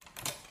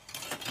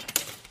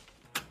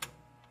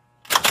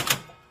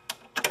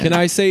Can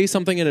I say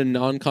something in a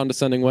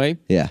non-condescending way?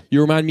 Yeah.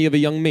 You remind me of a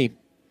young me.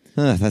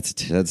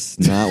 That's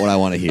not what I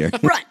want to hear.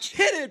 Brunch.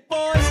 Hit it,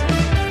 boys.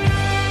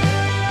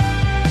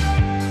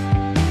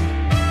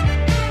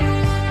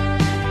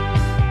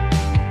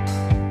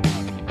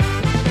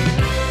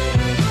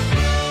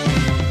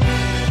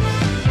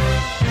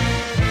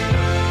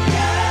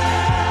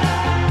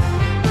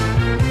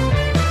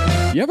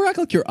 You ever act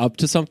like you're up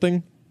to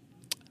something?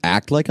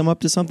 Act like I'm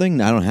up to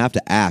something? I don't have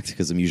to act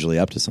because I'm usually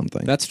up to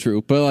something. That's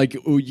true. But like,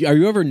 are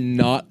you ever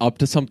not up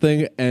to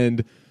something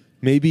and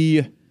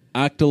maybe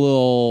act a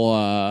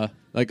little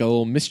like a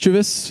little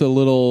mischievous, a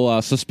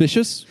little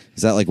suspicious?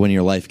 Is that like when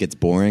your life gets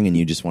boring and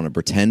you just want to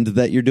pretend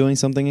that you're doing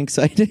something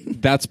exciting?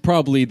 That's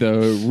probably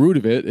the root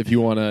of it if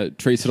you want to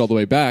trace it all the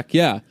way back.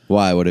 Yeah.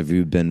 Why? What have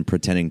you been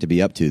pretending to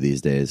be up to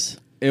these days?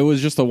 It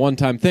was just a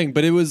one-time thing,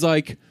 but it was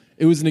like...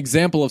 It was an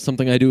example of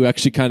something I do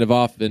actually kind of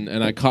often,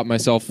 and I caught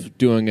myself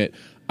doing it.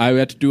 I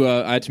had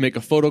to make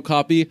a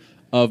photocopy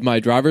of my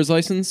driver's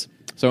license.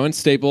 So I went to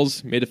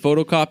Staples, made a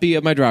photocopy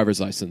of my driver's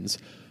license.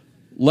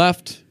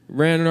 Left,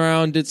 ran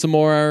around, did some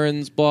more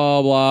errands,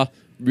 blah, blah.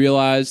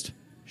 Realized,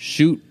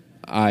 shoot,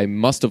 I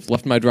must have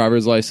left my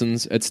driver's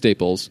license at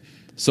Staples.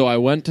 So I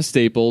went to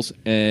Staples,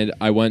 and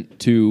I went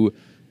to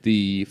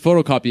the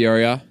photocopy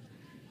area.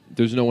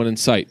 There's no one in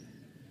sight.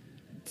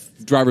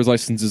 Driver's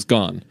license is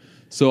gone.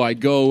 So I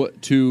go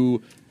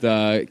to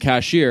the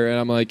cashier, and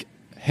I'm like,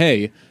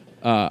 hey,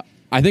 I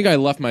think I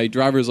left my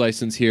driver's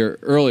license here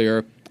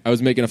earlier. I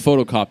was making a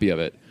photocopy of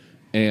it.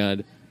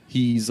 And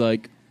he's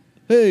like,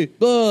 hey,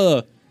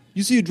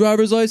 you see a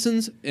driver's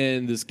license?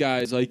 And this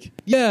guy's like,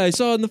 yeah, I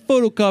saw it in the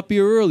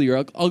photocopier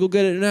earlier. I'll go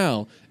get it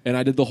now. And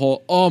I did the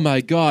whole, oh,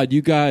 my God,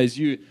 you guys,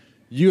 you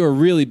are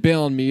really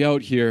bailing me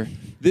out here.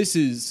 This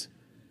is,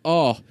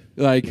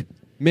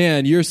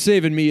 man, you're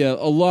saving me a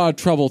lot of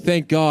trouble.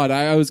 Thank God.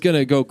 I was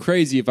gonna go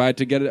crazy if I had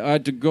to get it. I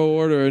had to go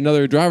order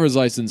another driver's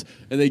license,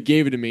 and they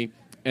gave it to me.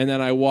 And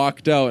then I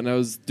walked out, and I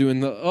was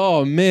doing the,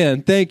 oh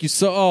man, thank you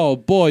so. Oh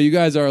boy, you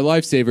guys are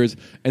lifesavers.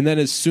 And then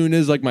as soon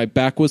as like my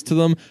back was to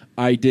them,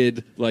 I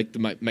did like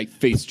my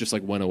face just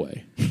like went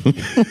away.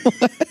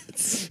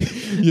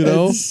 You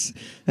know,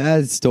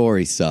 that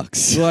story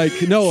sucks.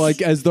 Like no,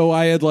 like as though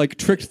I had like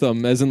tricked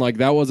them, as in like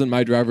that wasn't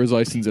my driver's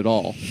license at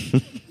all.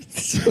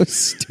 So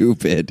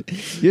stupid.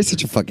 You're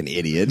such a fucking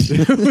idiot.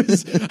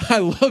 I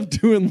love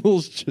doing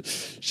little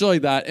shit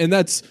like that, and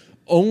that's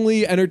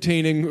only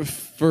entertaining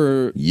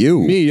for you.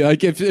 Me.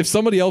 Like if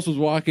somebody else was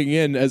walking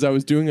in as I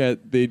was doing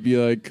it, they'd be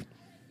like,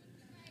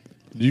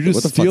 "Did you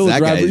just steal a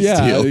driver?"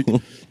 Yeah, like,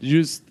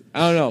 you just I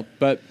don't know,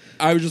 but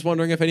I was just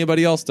wondering if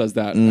anybody else does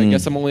that. I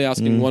guess I'm only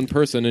asking one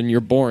person, and you're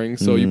boring,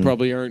 so you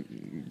probably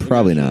aren't.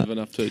 Probably not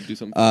enough to do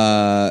something.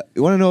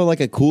 You want to know like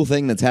a cool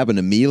thing that's happened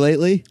to me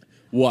lately?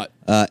 What?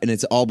 And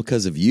it's all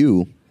because of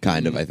you,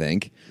 kind of, I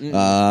think.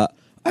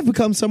 I've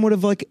become somewhat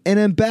of like an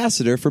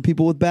ambassador for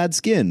people with bad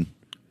skin.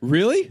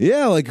 Really?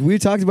 Yeah, like we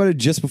talked about it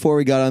just before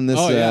we got on this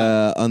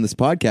on this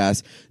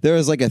podcast. There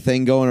was like a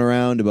thing going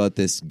around about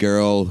this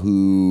girl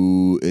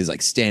who is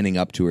like standing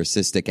up to her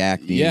cystic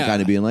acne and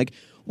kind of being like,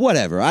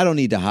 whatever, I don't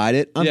need to hide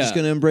it. I'm just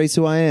going to embrace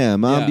who I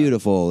am. I'm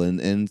beautiful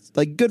and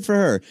like good for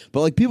her.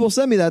 But like people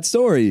send me that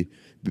story.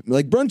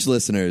 Like brunch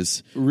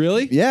listeners,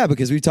 really? Yeah,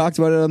 because we talked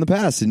about it on the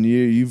past, and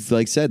you've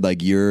like said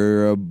like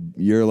you're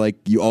like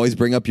you always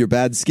bring up your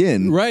bad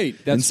skin, right?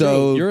 That's and so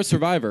true. You're a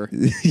survivor.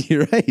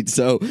 You're right.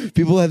 So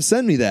people have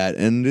sent me that,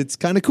 and it's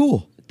kind of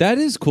cool. That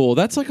is cool.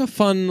 That's like a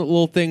fun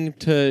little thing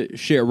to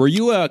share. Were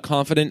you a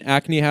confident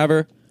acne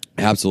haver?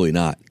 Absolutely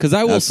not. Because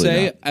I will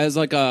say, as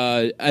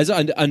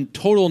a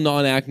total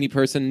non-acne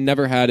person,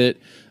 never had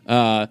it.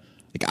 Like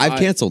I've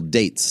canceled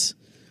dates.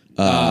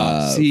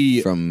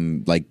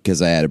 From like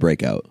because I had a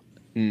breakout.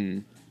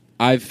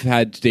 I've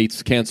had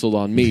dates canceled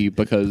on me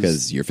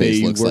because your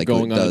face looks like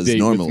it does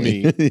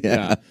normally. With me.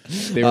 Yeah,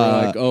 they were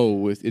like,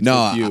 "Oh, it's with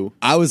you."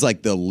 I was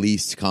like the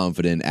least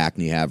confident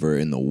acne haver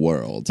in the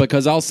world.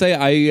 Because I'll say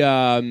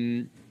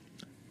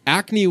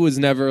acne was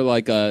never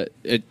like a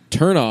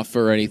turnoff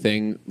or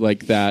anything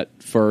like that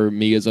for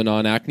me as a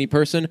non-acne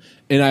person,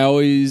 and I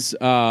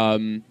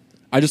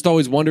just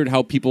always wondered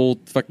how people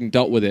fucking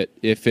dealt with it,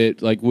 if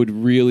it like would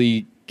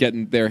really get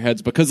in their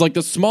heads, because like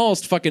the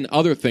smallest fucking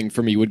other thing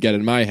for me would get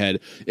in my head.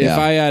 If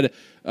I had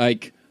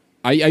like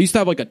I used to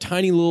have like a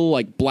tiny little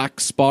like black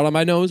spot on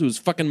my nose. It was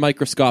fucking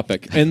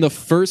microscopic. And the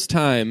first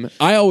time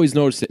I always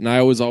noticed it, and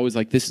I was always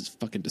like, this is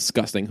fucking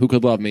disgusting. Who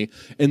could love me?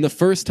 And the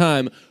first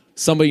time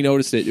somebody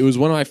noticed it, it was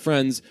one of my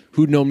friends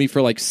who'd known me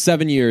for like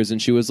 7 years,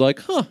 and she was like,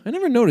 I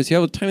never noticed you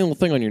have a tiny little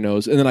thing on your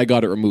nose. And then I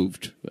got it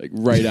removed like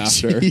right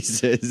after.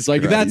 Jesus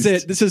like Christ. That's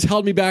it. This has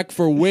held me back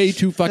for way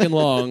too fucking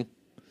long.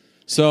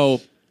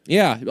 So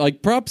yeah,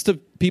 like props to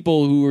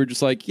people who were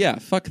just like, yeah,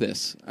 fuck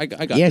this. I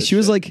got yeah, this she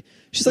was shit. like,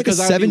 she's like a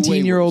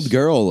 17-year-old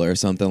girl or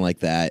something like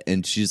that.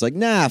 And she's like,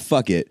 nah,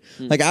 fuck it.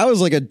 Like I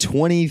was like a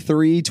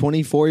 23,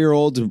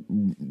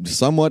 24-year-old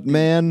somewhat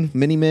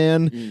mini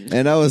man.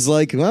 And I was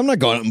like, well, I'm not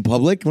going out in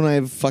public when I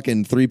have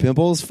fucking 3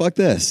 pimples. Fuck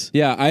this.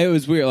 Yeah, it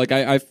was weird. Like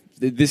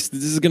this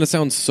is going to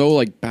sound so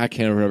like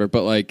backhand or whatever,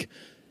 but like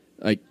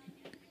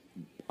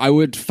I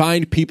would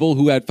find people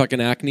who had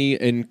fucking acne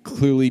and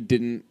clearly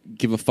didn't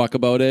give a fuck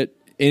about it.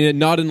 And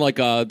not in like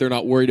they're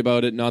not worried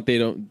about it, not they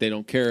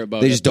don't care about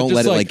it. They just don't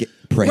let it like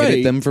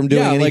prohibit them from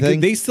doing anything. Like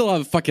they still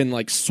have fucking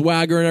like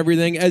swagger and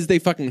everything, as they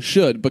fucking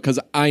should, because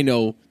I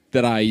know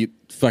that I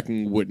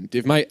fucking wouldn't.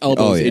 If my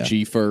elbow's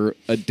itchy for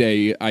a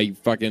day, I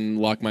fucking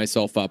lock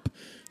myself up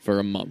for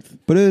a month.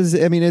 But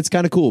it's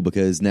kind of cool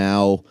because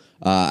now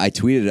I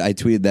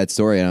tweeted that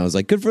story and I was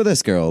like, good for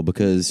this girl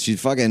because she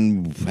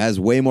fucking has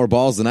way more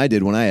balls than I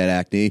did when I had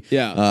acne.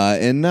 Yeah.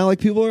 And now like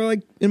people are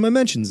like in my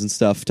mentions and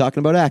stuff talking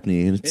about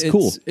acne and it's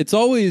cool. It's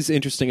always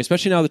interesting,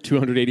 especially now that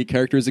 280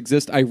 characters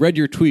exist. I read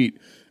your tweet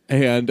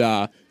and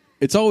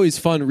it's always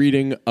fun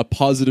reading a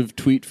positive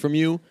tweet from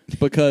you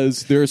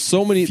because there's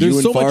so many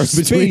there's so much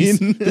space.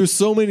 there's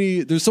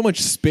so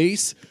much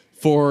space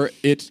for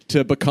it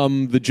to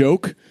become the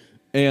joke.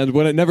 And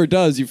when it never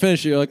does, you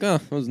finish it, you're like, oh,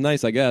 that was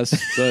nice, I guess.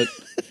 But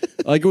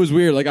like it was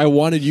weird. Like I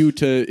wanted you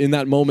to, in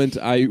that moment,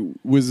 I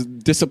was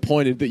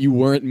disappointed that you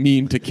weren't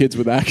mean to kids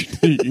with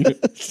acne.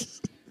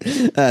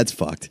 That's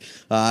fucked.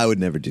 I would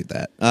never do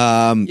that.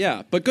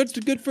 Yeah, but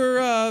good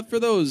for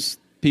those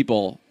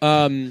people.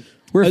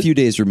 We're a few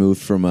days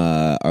removed from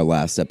our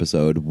last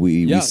episode.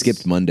 We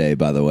skipped Monday,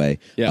 by the way,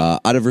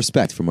 out of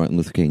respect for Martin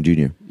Luther King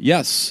Jr.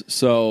 Yes.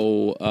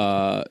 So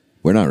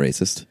we're not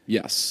racist.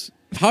 Yes.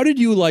 How did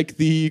you like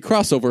the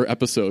crossover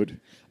episode?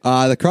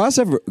 The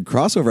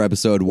crossover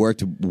episode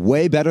worked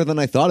way better than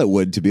I thought it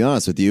would, to be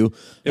honest with you.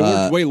 It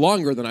worked way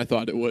longer than I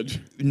thought it would.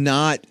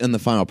 Not in the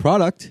final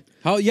product.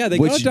 They got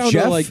it down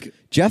to like...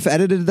 Jeff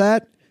edited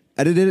it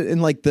in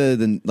like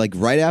the like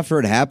right after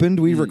it happened.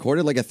 We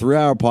recorded like a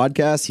 3-hour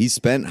podcast. He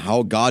spent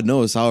God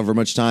knows however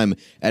much time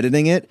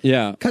editing it.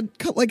 Yeah.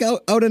 Cut like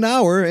out an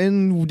hour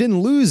and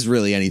didn't lose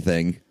really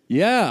anything.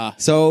 Yeah.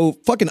 So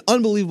fucking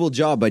unbelievable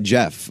job by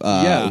Jeff,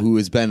 who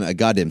has been a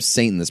goddamn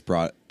saint in this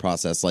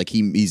process. Like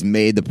he's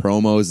made the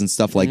promos and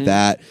stuff like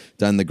that,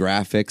 done the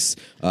graphics.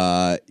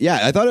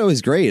 I thought it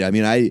was great. I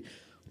mean, I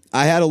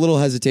had a little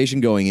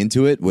hesitation going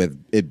into it with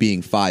it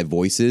being 5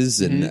 voices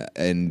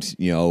and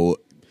you know,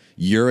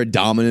 you're a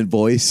dominant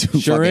voice. Who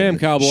sure am,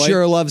 cowboy.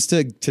 Sure loves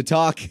to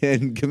talk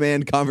and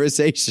command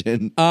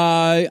conversation.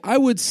 I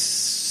would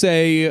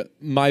say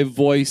my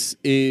voice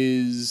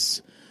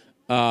is...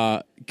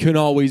 can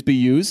always be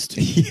used.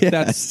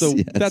 Yes,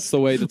 that's the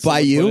way that by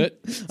you put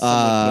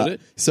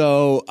it.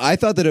 So I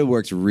thought that it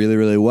worked really,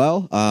 really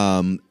well.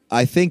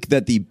 I think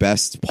that the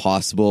best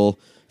possible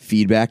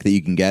feedback that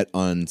you can get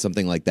on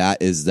something like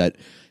that is that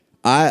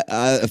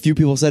a few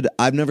people said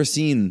I've never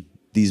seen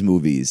these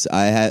movies.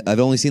 I've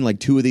only seen like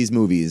 2 of these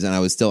movies, and I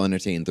was still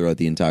entertained throughout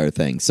the entire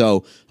thing.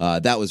 So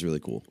that was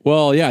really cool.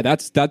 Well, yeah,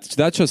 that's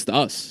just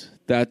us.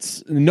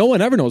 No one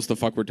ever knows the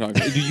fuck we're talking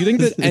about. Do you think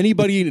that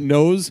anybody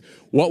knows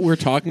what we're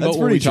talking about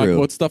when we talk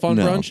about stuff on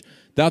Brunch?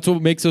 That's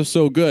what makes us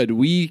so good.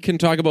 We can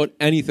talk about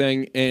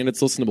anything and it's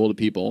listenable to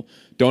people.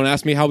 Don't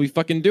ask me how we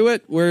fucking do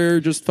it. We're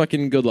just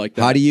fucking good like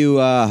that. How do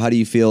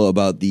you feel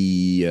about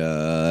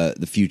the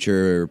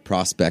future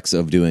prospects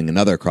of doing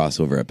another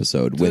crossover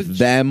episode with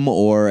them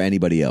or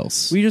anybody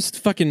else? We just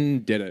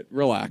fucking did it.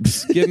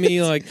 Relax. Give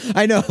me like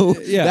I know.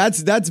 Yeah.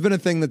 That's been a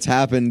thing that's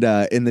happened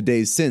in the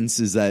days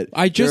since is that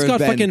I just got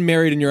fucking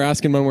married and you're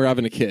asking when we're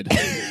having a kid.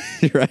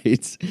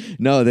 Right.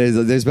 No,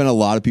 there's been a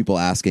lot of people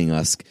asking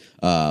us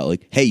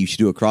like, hey, you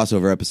should do a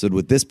crossover episode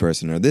with this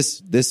person or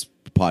this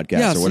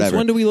podcast or whatever. Since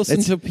when do we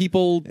listen to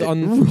people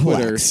on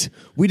Twitter?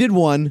 We did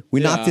one.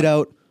 We knocked it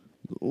out.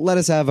 Let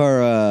us have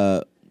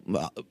our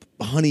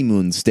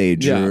honeymoon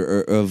stage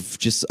of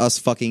just us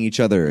fucking each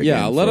other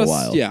again for a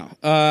while. Yeah.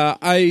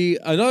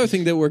 Another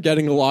thing that we're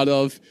getting a lot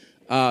of.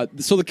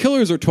 So the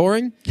Killers are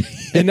touring,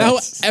 and now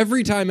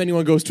every time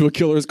anyone goes to a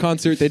Killers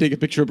concert, they take a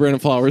picture of Brandon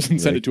Flowers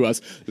and send it to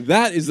us.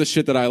 That is the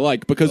shit that I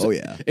like because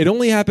it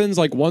only happens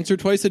like once or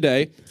twice a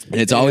day. And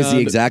it's always the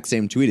exact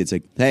same tweet. It's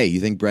like, hey, you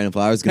think Brandon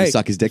Flowers is going to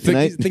suck his dick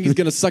tonight? Think he's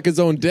going to suck his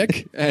own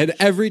dick? And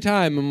every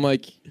time I'm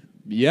like,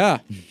 yeah,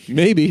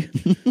 maybe.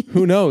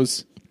 Who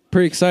knows?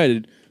 Pretty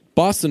excited.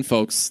 Boston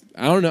folks,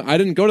 I don't know. I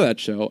didn't go to that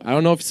show. I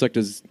don't know if he sucked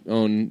his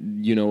own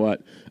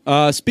you-know-what.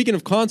 Speaking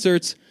of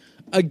concerts...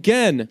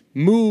 Again,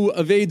 Moo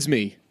evades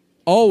me.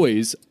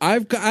 Always.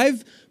 I've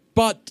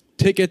bought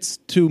tickets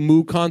to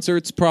Moo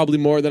concerts probably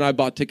more than I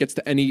bought tickets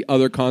to any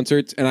other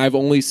concerts, and I've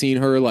only seen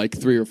her like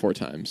 3 or 4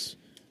 times.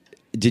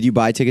 Did you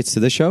buy tickets to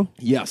this show?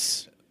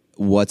 Yes.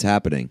 What's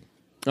happening?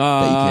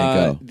 That you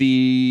can't go?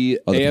 The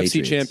AFC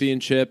Patriots.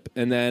 Championship,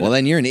 and then... Well,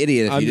 then you're an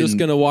idiot if I'm just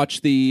going to watch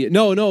the...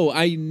 No,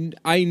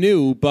 I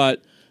knew,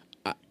 but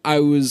I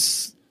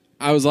was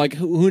like,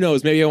 who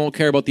knows? Maybe I won't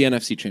care about the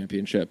NFC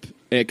Championship.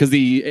 Because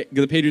the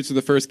Patriots are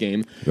the first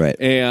game, right?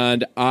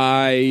 And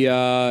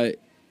I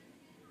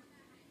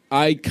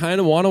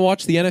kind of want to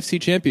watch the NFC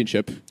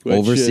Championship.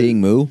 Overseeing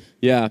Moo?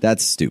 Yeah,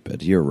 that's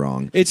stupid. You're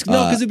wrong. It's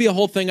because it'd be a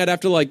whole thing. I'd have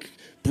to like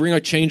bring a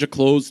change of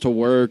clothes to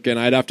work, and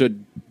I'd have to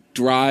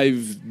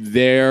drive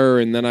there,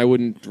 and then I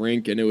wouldn't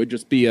drink, and it would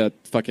just be a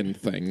fucking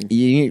thing.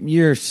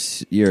 You're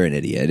an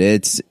idiot.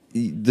 It's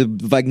the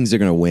Vikings are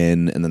going to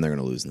win, and then they're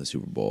going to lose in the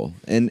Super Bowl,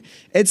 and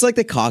it's like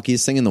the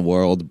cockiest thing in the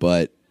world,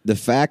 but. the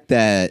fact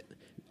that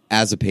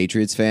as a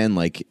Patriots fan,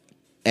 like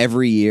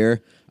every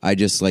year, I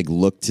just like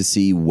look to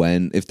see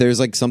if there's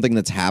like something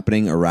that's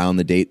happening around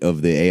the date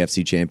of the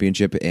AFC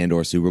Championship and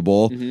or Super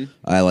Bowl.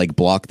 I like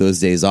block those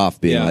days off,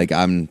 being like,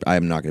 I'm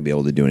not going to be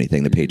able to do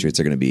anything. The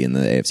Patriots are going to be in the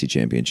AFC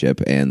Championship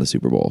and the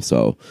Super Bowl.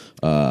 So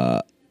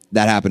that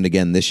happened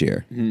again this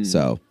year.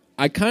 So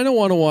I kind of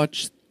want to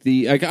watch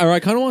I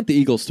kind of want the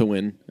Eagles to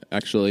win.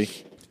 Actually,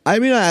 I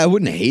mean, I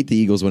wouldn't hate the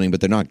Eagles winning,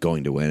 but they're not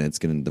going to win.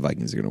 The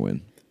Vikings are going to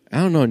win. I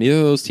don't know. Neither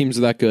of those teams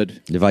are that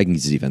good. The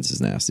Vikings defense is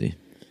nasty.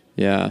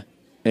 Yeah.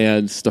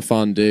 And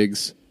Stephon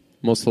Diggs,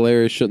 most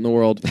hilarious shit in the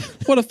world.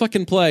 What a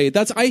fucking play!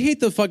 I hate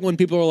the fuck when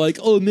people are like,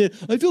 "Oh man,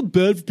 I feel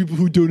bad for people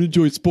who don't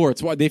enjoy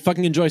sports." Why? They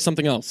fucking enjoy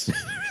something else.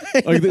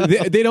 Like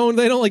they don't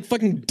like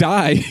fucking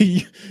die.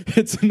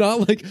 It's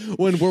not like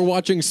when we're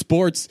watching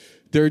sports,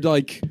 they're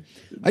like.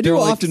 I do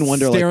often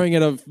wonder, staring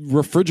at a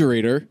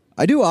refrigerator.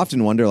 I do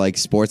often wonder, like,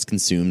 sports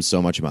consumes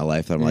so much of my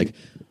life that I'm like,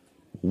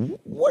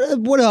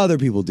 what do other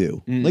people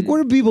do? Like,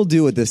 what do people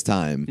do at this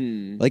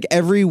time? Like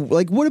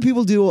what do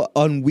people do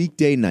on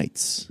weekday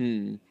nights?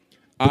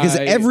 Because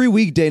every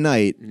weekday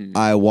night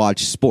I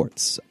watch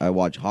sports. I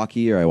watch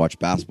hockey or I watch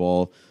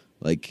basketball,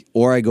 like,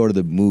 or I go to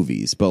the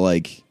movies. But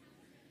like,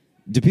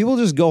 do people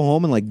just go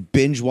home and like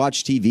binge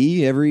watch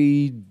TV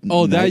every?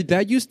 Oh, night?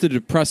 that used to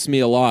depress me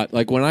a lot.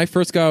 Like when I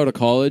first got out of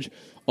college,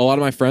 a lot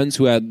of my friends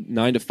who had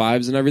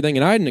 9-to-5s and everything,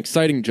 and I had an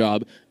exciting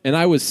job, and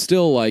I was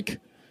still like.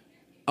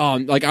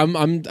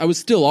 I was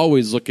still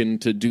always looking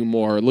to do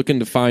more, looking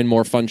to find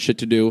more fun shit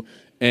to do.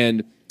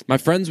 And my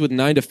friends with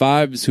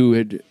 9-to-5s who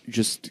had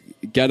just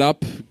get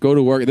up, go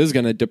to work. This is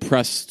going to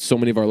depress so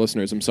many of our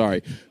listeners. I'm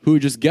sorry. Who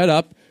would just get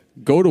up,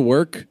 go to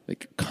work,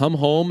 like come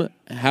home,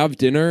 have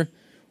dinner,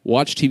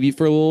 watch TV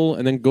for a little,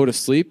 and then go to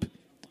sleep.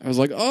 I was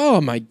like, oh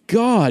my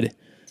God,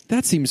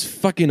 that seems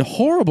fucking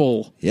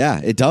horrible.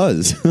 Yeah, it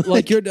does.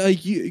 Like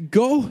you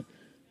go.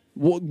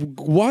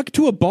 Walk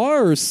to a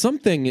bar or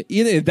something.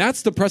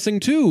 That's depressing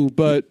too,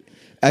 but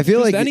I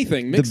feel like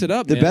anything, mix it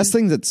up. The best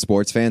thing that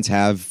sports fans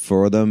have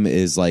for them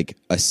is like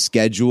a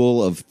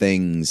schedule of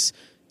things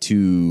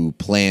to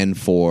plan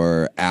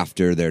for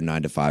after their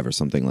 9-to-5 or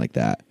something like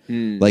that.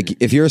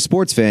 Like if you're a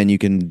sports fan, you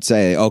can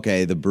say,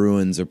 okay, the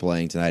Bruins are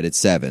playing tonight at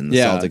 7. The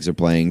Celtics are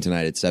playing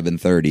tonight at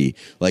 7:30.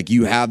 Like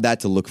you have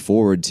that to look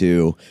forward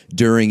to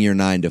during your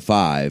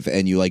 9-to-5,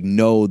 and you like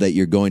know that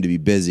you're going to be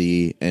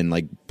busy and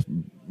like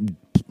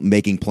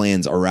making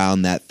plans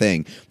around that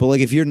thing. But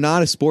like if you're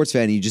not a sports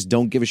fan and you just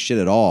don't give a shit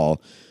at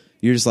all,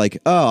 you're just like,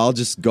 oh, I'll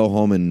just go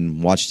home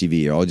and watch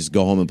TV, or I'll just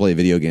go home and play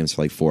video games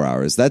for like 4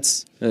 hours. To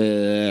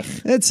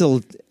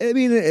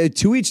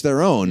each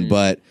their own,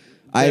 but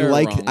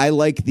I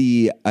like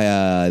the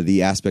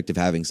aspect of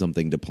having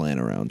something to plan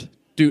around.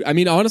 Dude, I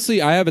mean,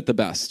 honestly, I have it the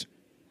best.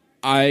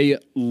 I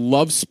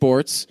love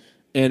sports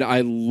and I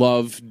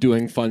love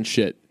doing fun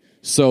shit.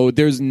 So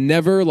there's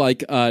never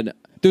like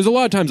there's a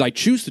lot of times I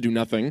choose to do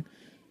nothing.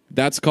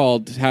 That's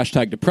called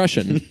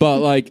 #depression. But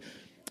like,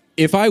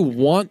 if I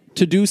want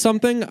to do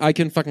something, I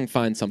can fucking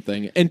find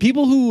something. And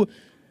people who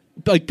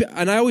like,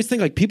 and I always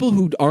think like people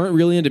who aren't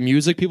really into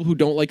music, people who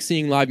don't like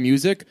seeing live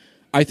music,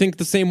 I think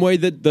the same way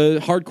that the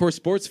hardcore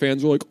sports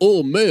fans are like,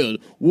 oh man,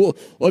 well,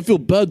 I feel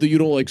bad that you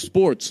don't like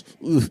sports.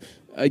 The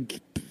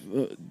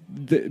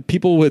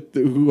people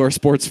who are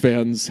sports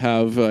fans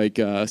have like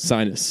a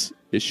sinus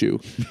issue.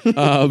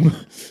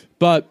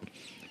 But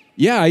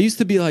yeah, I used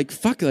to be like,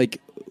 fuck, like,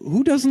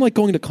 who doesn't like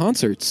going to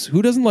concerts?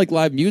 Who doesn't like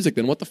live music?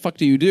 Then what the fuck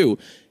do you do?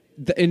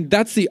 And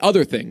that's the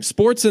other thing.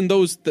 Sports and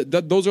those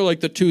are like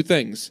the two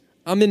things.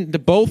 I'm into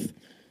both.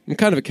 I'm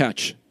kind of a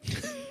catch.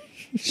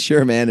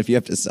 Sure, man, if you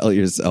have to sell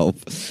yourself.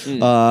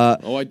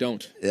 I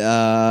don't.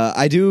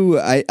 I do.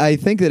 I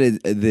think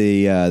that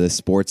the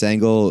sports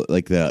angle,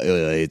 like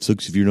it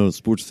sucks if you're not a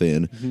sports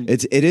fan. Mm-hmm.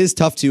 It is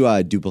tough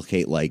to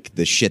duplicate like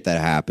the shit that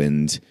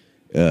happened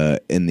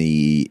in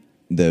the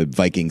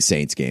Vikings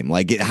Saints game.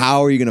 Like,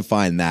 how are you going to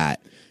find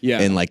that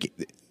in like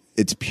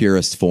its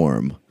purest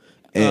form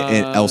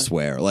and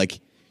elsewhere? Like,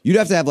 you'd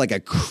have to have like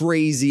a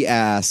crazy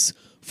ass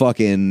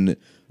fucking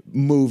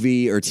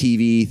movie or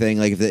TV thing,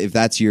 like if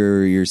that's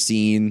your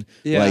scene,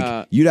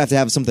 like you'd have to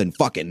have something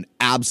fucking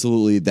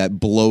absolutely that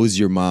blows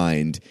your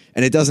mind,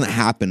 and it doesn't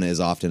happen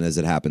as often as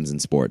it happens in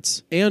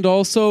sports. And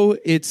also,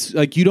 it's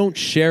like you don't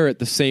share it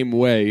the same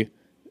way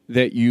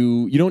that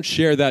you don't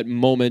share that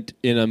moment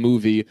in a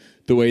movie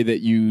the way that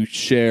you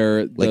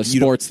share the like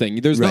sports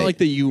thing. There's not like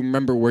that you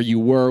remember where you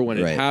were when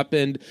it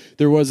happened.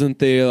 There wasn't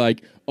the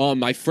like, oh,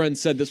 my friend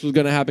said this was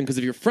going to happen, because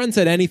if your friend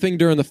said anything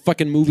during the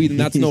fucking movie, then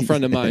that's no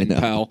friend of mine,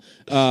 pal.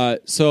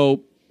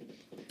 So,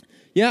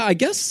 yeah, I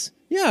guess,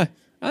 I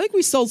think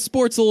we sold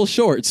sports a little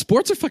short.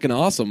 Sports are fucking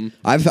awesome.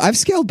 I've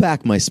scaled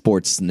back my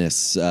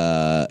sportsness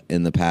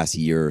in the past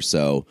year or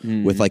so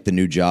with like the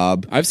new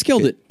job. I've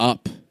scaled it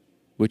up,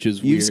 which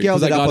is weird. You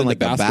scaled it up on like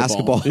the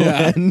basketball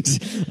end.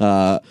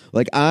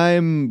 Like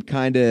I'm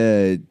kind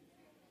of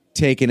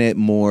taking it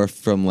more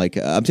from like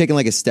I'm taking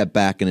like a step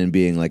back and then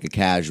being like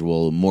a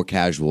more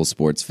casual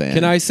sports fan.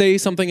 Can I say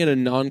something in a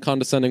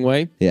non-condescending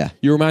way? Yeah.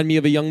 You remind me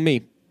of a young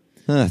me.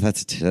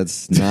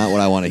 That's not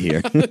what I want to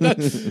hear.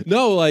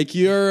 No, like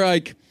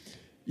you're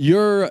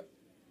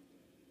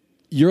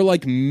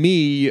like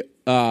me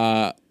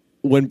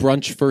when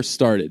brunch first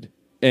started,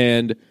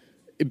 and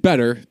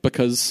better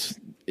because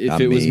if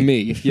I'm it was me.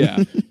 me,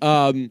 yeah.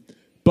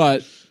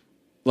 But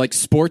like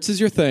sports is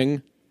your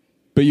thing,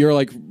 but you're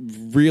like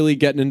really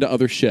getting into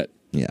other shit.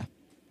 Yeah.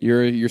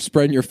 You're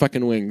spreading your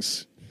fucking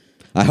wings.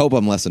 I hope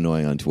I'm less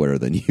annoying on Twitter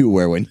than you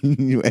were when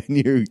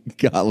you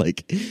got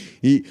like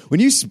when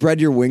you spread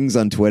your wings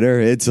on Twitter.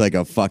 It's like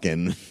a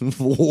fucking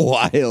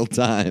wild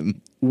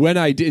time. When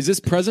is this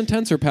present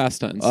tense or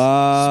past tense?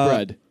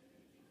 Spread.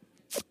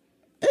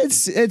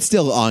 It's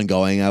still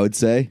ongoing, I would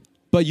say.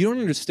 But you don't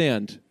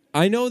understand.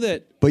 I know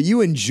that. But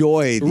you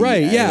enjoy the,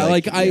 right? Yeah.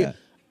 yeah.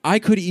 I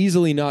could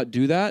easily not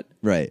do that.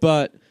 Right.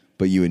 But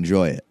you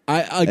enjoy it.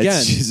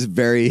 It's just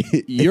very.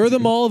 You're the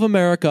Mall of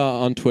America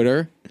on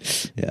Twitter.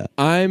 Yeah.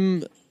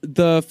 I'm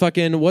the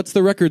fucking what's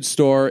the record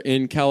store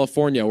in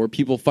California where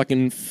people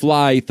fucking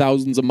fly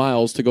thousands of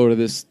miles to go to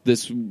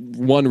this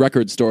one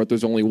record store that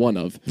there's only one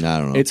of. I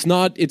don't know. It's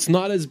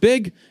not as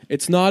big.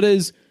 It's not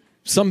as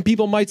some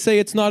people might say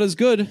it's not as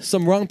good.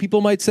 Some wrong people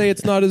might say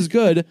it's not as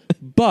good.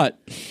 But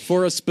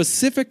for a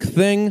specific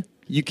thing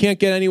you can't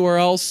get anywhere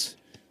else,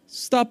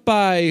 stop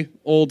by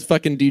old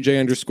fucking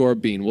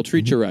DJ_Bean. We'll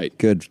treat you right.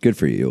 Good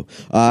for you.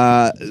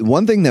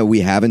 One thing that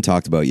we haven't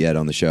talked about yet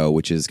on the show,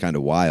 which is kind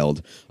of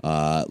wild,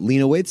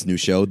 Lena Waithe's new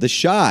show, The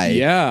Chi.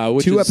 Yeah.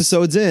 2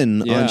 episodes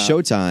in Yeah. on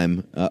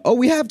Showtime.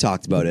 We have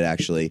talked about it,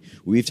 actually.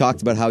 We've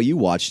talked about how you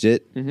watched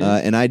it,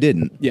 and I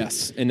didn't.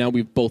 Yes, and now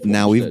we've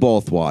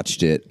both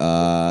watched it.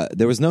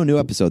 There was no new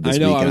episode this I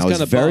know, week, and I was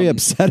kinda very bummed.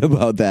 upset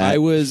about that.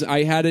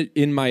 I had it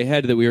in my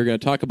head that we were going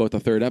to talk about the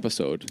third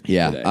episode.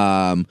 Yeah.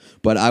 Today.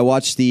 But I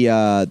watched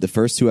the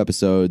first 2 episodes,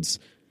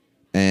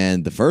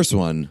 and the first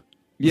one.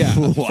 Yeah,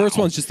 the Wow. first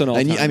one's just an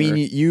all-timer. And I mean,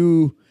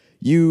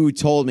 you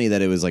told me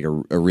that it was like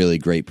a really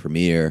great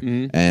premiere,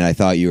 and I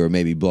thought you were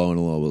maybe blowing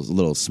a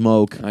little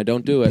smoke. I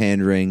don't do it.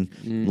 Pandering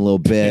a little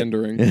bit.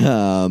 Pandering.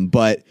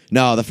 But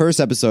no, the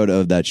first episode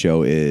of that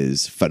show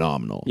is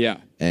phenomenal. Yeah.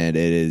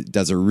 And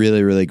does a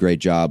really, really great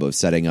job of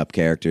setting up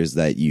characters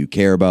that you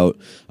care about.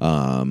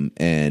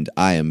 And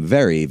I am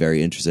very,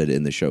 very interested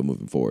in the show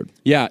moving forward.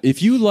 Yeah,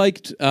 if you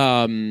liked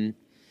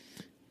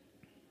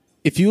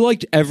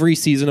every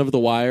season of The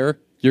Wire,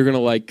 you're going to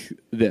like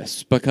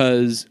this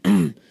because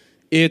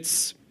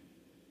it's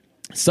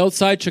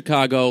Southside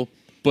Chicago,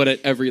 but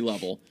at every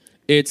level.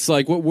 It's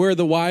like where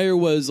The Wire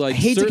was like. I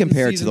hate to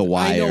compare it to The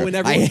Wire. I know, and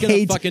everyone's going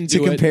to fucking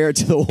do it. compare it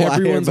to The Wire.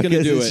 Everyone's going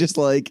to do it's it. just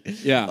like,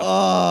 Yeah.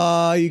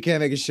 Oh, you can't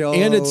make a show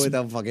And it's-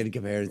 without fucking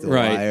comparing it to The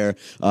Right.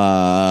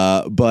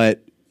 Wire.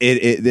 But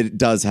it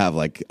does have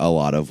like a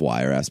lot of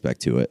Wire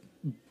aspect to it.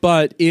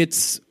 But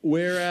it's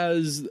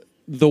whereas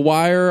The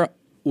Wire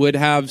would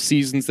have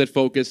seasons that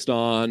focused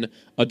on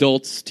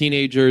adults,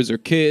 teenagers, or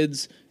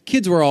kids.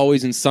 Kids were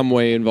always in some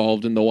way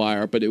involved in The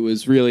Wire, but it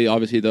was really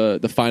obviously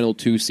the final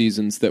 2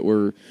 seasons that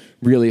were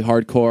really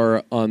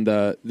hardcore on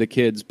the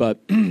kids. But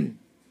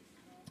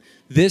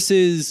this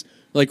is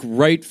like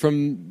right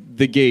from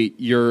the gate,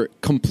 you're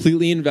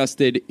completely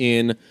invested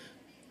in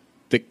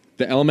the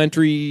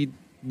elementary,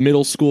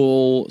 middle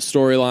school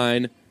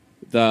storyline,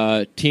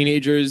 the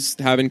teenagers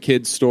having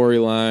kids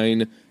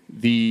storyline,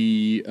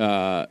 the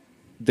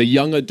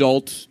young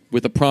adult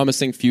with a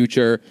promising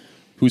future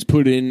who's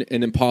put in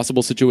an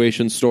impossible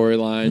situation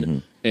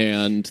storyline,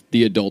 and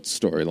the adult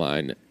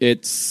storyline.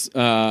 It's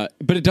but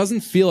it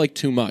doesn't feel like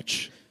too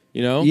much,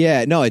 you know?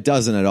 Yeah, no, it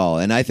doesn't at all.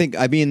 And I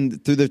mean,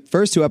 through the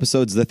first 2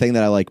 episodes, the thing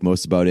that I like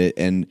most about it,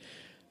 and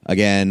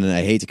again,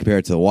 I hate to compare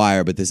it to The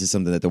Wire, but this is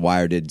something that The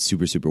Wire did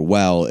super, super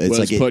well. It's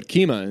was like put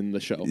Kima in the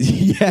show.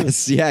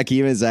 Yes, yeah,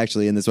 Kima is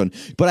actually in this one.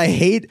 But I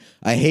hate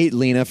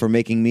Lena for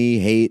making me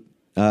hate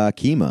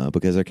Kima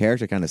because her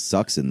character kind of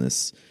sucks in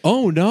this.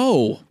 Oh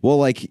no! Well,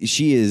 like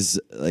she's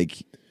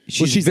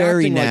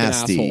very acting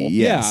nasty. Like an asshole.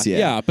 Yes,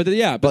 yeah.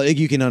 But like,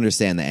 you can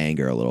understand the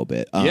anger a little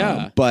bit.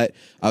 Yeah. But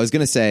I was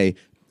gonna say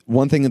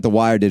one thing that The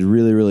Wire did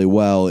really, really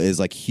well is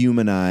like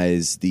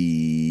humanize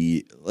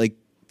there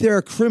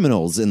are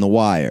criminals in The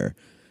Wire.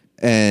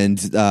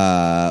 And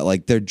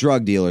like they're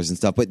drug dealers and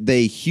stuff, but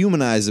they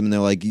humanize them and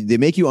they're like they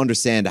make you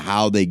understand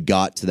how they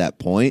got to that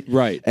point.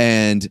 Right.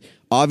 And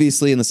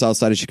obviously in the south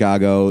side of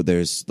Chicago,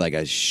 there's like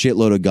a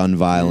shitload of gun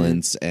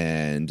violence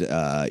and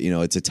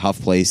it's a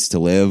tough place to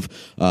live.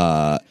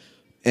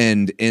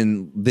 And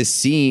in this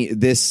scene,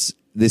 this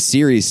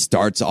series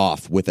starts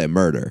off with a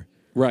murder.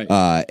 Right.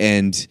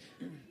 And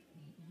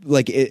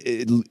like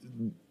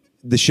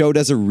the show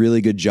does a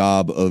really good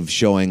job of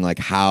showing like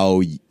how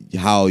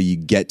you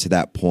get to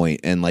that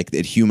point, and like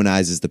it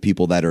humanizes the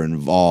people that are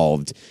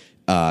involved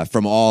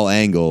from all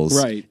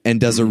angles, right? And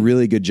does a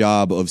really good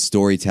job of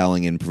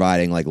storytelling and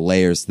providing like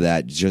layers to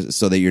that, just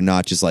so that you're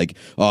not just like,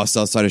 oh,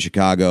 south side of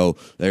Chicago,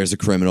 there's a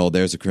criminal, right.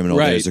 There's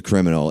a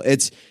criminal.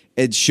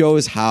 It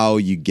shows how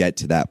you get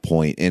to that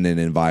point in an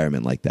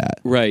environment like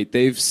that. Right.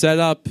 They've set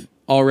up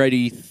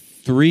already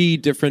 3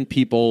 different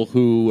people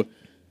who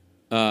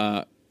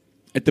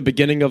at the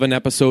beginning of an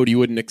episode you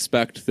wouldn't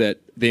expect that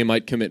they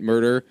might commit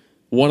murder.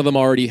 one of them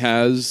already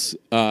has.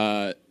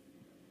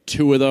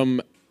 Two of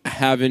them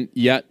haven't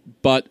yet,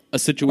 but a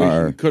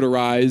situation could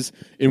arise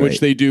in which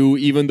they do,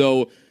 even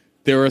though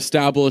they're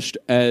established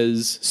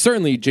as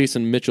certainly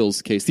Jason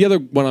Mitchell's case. The other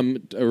one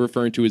I'm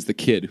referring to is the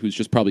kid who's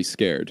just probably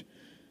scared.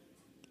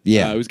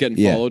 Yeah. Who's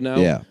getting followed now.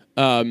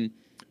 Yeah.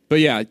 But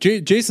yeah,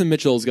 Jason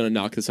Mitchell is going to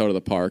knock this out of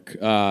the park.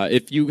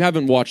 If you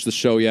haven't watched the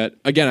show yet,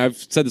 again, I've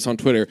said this on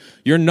Twitter,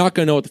 you're not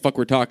going to know what the fuck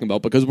we're talking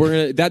about because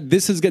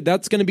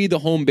that's going to be the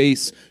home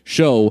base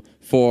show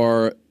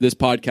for this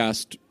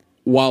podcast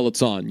while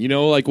it's on. You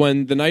know, like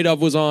when the night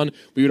of was on,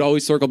 we would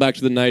always circle back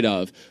to the night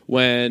of.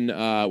 When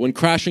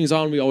Crashing's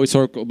on, we always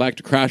circle back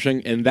to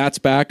Crashing, and that's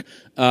back.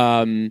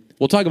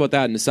 We'll talk about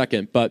that in a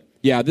second. But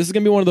yeah, this is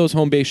going to be one of those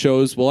home base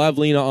shows. We'll have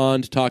Lena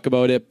on to talk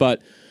about it.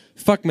 But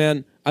fuck,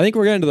 man, I think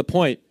we're getting to the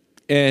point.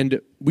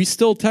 And we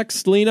still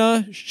text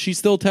Lena. She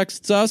still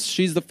texts us.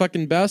 She's the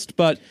fucking best.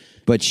 But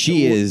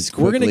she is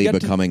quickly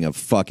becoming a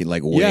fucking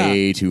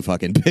way too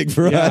fucking big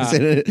for us.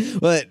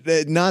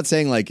 But not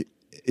saying like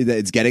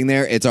it's getting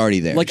there. It's already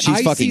there. Like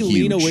she's I fucking see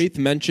huge. Lena Waithe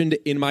mentioned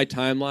in my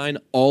timeline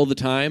all the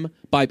time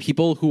by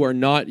people who are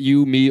not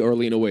you, me, or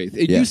Lena Waithe.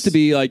 It used to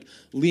be like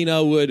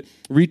Lena would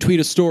retweet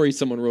a story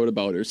someone wrote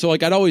about her. So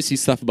like I'd always see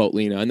stuff about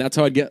Lena, and that's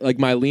how I'd get like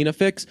my Lena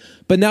fix.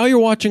 But now you're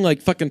watching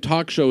like fucking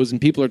talk shows,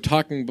 and people are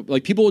talking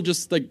like people will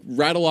just like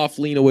rattle off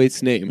Lena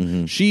Waithe's name.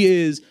 Mm-hmm. She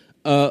is,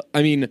 I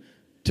mean,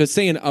 to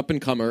say an up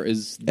and comer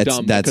is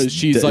dumb because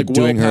she's like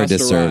doing well her a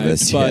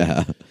disservice.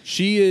 But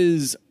she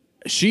is.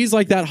 She's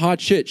like that hot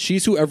shit.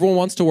 She's who everyone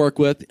wants to work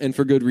with, and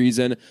for good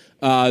reason.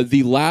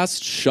 The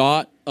last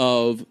shot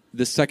of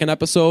the second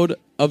episode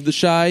of The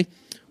Chi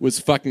was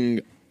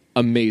fucking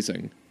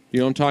amazing.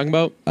 You know what I'm talking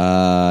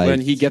about? When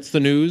he gets the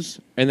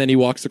news, and then he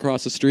walks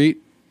across the street.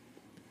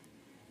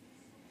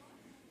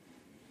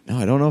 No,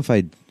 I don't know if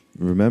I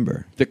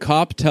remember. The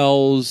cop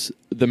tells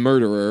the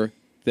murderer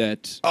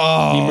that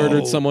he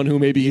murdered someone who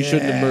maybe he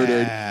shouldn't have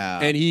murdered.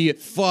 And he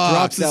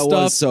drops his stuff,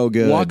 was so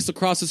good. Walks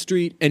across the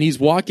street, and he's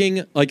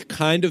walking like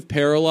kind of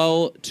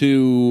parallel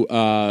to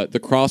the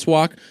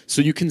crosswalk,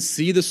 so you can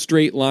see the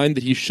straight line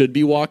that he should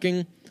be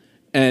walking,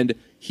 and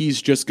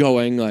he's just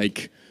going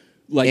like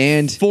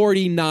and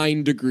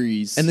 49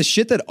 degrees. And the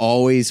shit that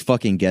always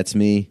fucking gets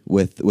me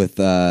with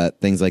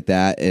things like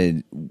that,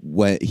 and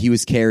when he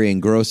was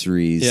carrying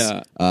groceries,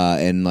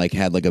 and like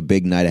had like a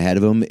big night ahead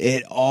of him,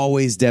 it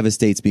always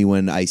devastates me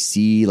when I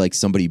see like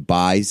somebody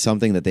buy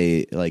something that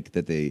they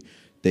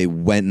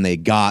went and they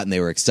got and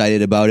they were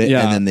excited about it,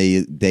 and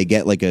then they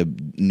get like a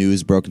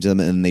news broken to them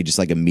and they just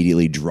like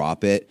immediately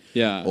drop it,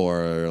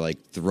 or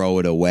like throw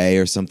it away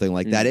or something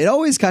like that. It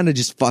always kind of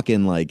just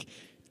fucking like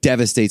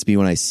devastates me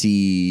when I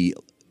see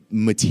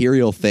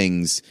material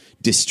things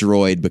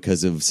destroyed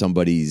because of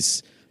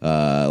somebody's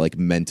like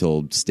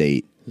mental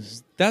state.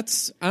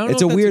 That's I don't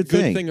it's know. A if weird that's a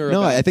good thing. thing or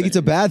no, a bad I think thing. it's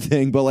a bad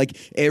thing, but like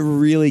it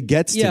really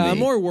gets to me. I'm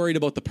more worried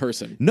about the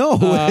person. No,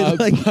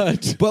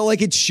 but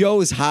like it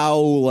shows how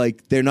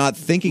like they're not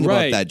thinking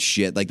about that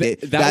shit. Like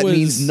that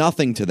means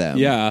nothing to them.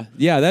 Yeah,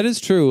 that is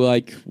true.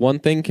 Like one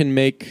thing can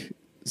make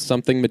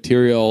something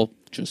material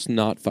just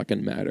not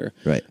fucking matter.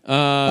 Right.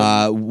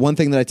 One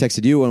thing that I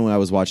texted you when I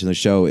was watching the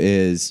show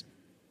is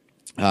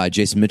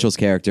Jason Mitchell's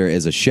character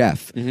is a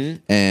chef,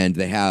 and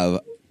they have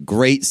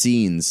great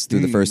scenes through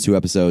the first two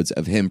episodes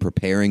of him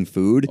preparing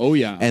food. Oh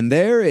yeah. And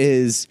there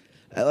is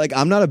like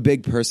I'm not a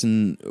big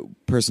person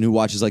who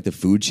watches like the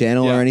Food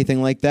Channel or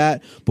anything like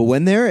that, but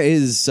when there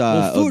is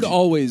food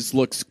always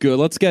looks good.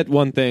 Let's get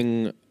one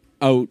thing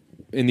out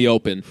in the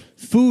open.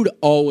 Food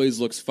always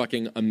looks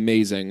fucking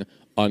amazing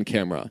on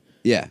camera.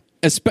 Yeah.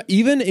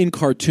 Even in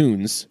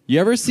cartoons, you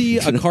ever see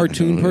a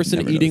cartoon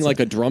person eating like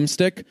a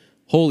drumstick?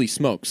 Holy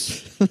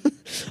smokes.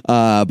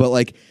 But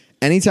like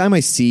anytime I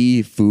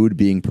see food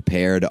being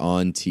prepared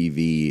on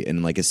TV,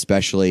 and like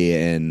especially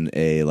in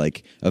a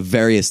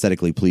very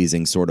aesthetically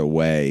pleasing sort of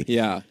way.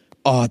 Yeah.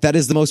 Oh, that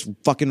is the most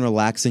fucking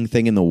relaxing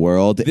thing in the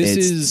world.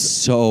 It's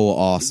so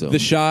awesome. The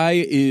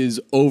Chi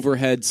is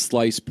overhead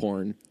slice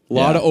porn. A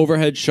lot of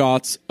overhead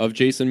shots of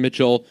Jason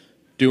Mitchell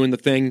doing the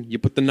thing. You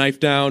put the knife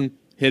down,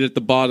 hit at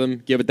the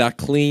bottom, give it that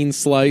clean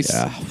slice.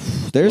 Yeah.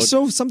 There's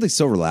something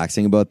so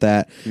relaxing about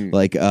that.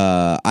 Like,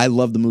 I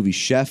love the movie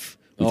Chef.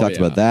 We talked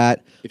about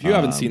that. If you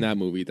haven't seen that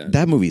movie, then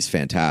that movie's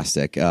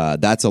fantastic.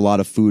 That's a lot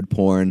of food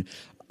porn.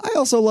 I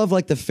also love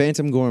like the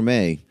Phantom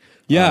Gourmet.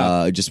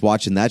 Yeah, just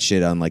watching that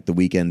shit on like the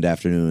weekend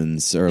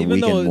afternoons or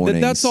weekend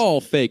mornings. That's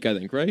all fake, I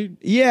think, right?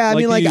 Yeah, I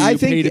mean, like I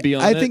think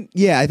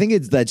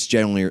that's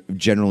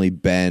generally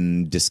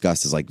been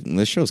discussed as like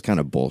this show's kind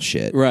of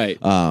bullshit, right?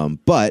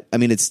 But I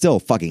mean, it's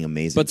still fucking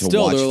amazing but to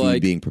still, watch food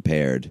like, being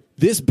prepared.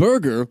 This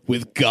burger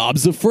with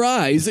gobs of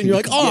fries, and you're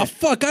like, oh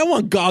fuck, I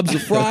want gobs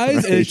of fries,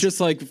 right. And it's just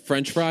like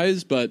French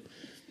fries, but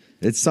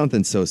it's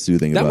something so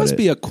soothing. That about must it.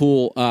 be a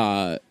cool.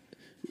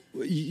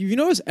 You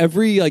notice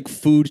every like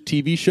food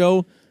TV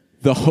show,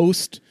 the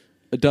host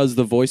does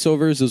the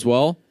voiceovers as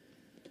well.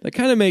 That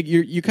kind of make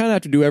you kind of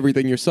have to do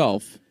everything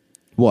yourself.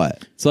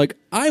 What? It's like,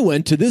 I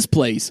went to this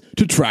place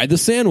to try the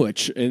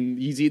sandwich. And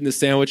he's eating the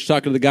sandwich,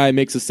 talking to the guy who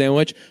makes the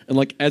sandwich. And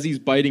like, as he's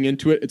biting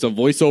into it, it's a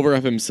voiceover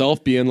of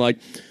himself being like,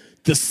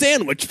 the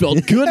sandwich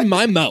felt good in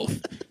my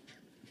mouth.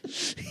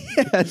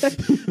 Yeah,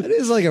 that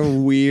is like a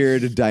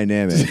weird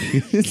dynamic.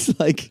 It's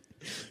like,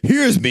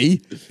 here's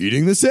me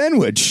eating the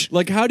sandwich.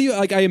 Like, how do you,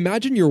 like, I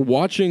imagine you're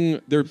watching,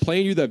 they're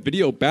playing you that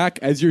video back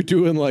as you're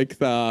doing like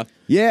the,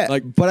 Yeah,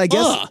 like, but I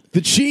guess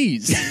the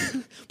cheese.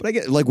 But I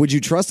get, like, would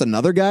you trust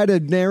another guy to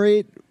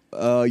narrate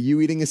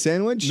you eating a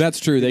sandwich? That's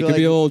true. They could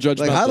be a little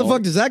judgmental. Like, how the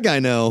fuck does that guy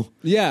know?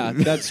 Yeah,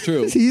 that's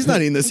true. He's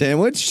not eating the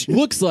sandwich.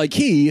 Looks like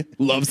he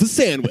loves the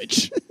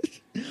sandwich.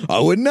 I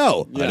wouldn't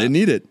know. Yeah. I didn't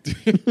eat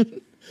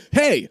it.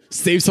 Hey,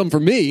 save some for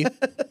me.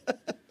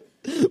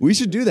 We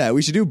should do that.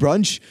 We should do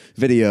brunch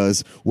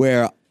videos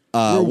where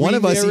one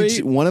of us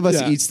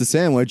eats the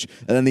sandwich,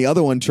 and then the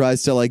other one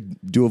tries to like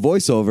do a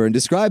voiceover and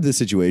describe the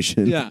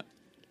situation. Yeah.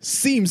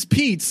 Seems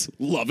Pete's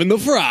loving the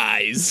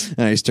fries.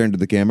 And I just turned to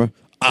the camera.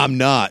 I'm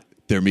not.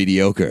 They're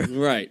mediocre.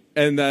 Right.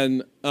 And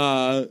then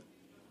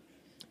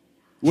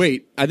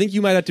wait, I think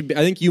you might have to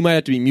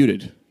be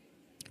muted.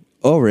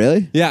 Oh,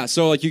 really? Yeah,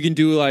 so like you can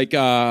do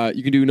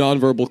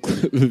nonverbal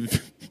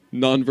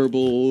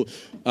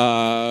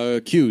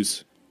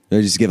cues.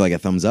 Or just give like a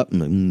thumbs up.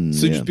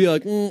 So just be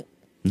like,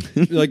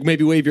 like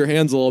maybe wave your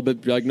hands a little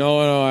bit. Be like,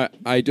 no,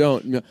 I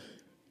don't.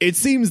 It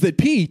seems that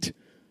Pete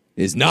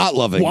is not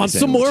loving. Wants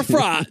some more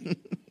fry.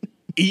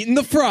 Eating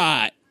the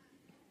fry.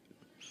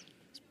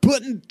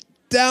 Putting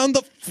down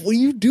the. What are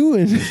you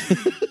doing?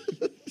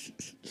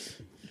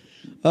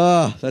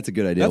 That's a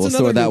good idea. We'll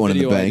store that one in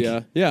the bank.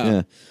 Idea.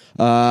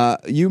 Yeah.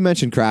 You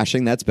mentioned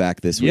Crashing. That's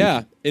back this week.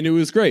 Yeah, and it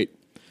was great.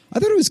 I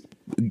thought it was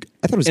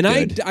and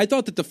good. I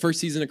thought that the first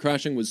season of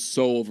Crashing was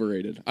so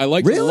overrated. I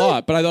liked it a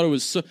lot, but I thought it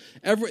was so...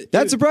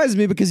 That surprises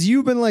me because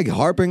you've been like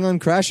harping on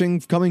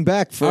Crashing coming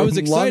back for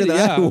longer than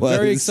I was.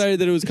 Very excited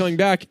that it was coming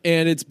back,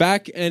 and it's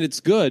back and it's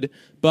good,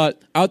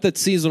 but out that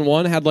season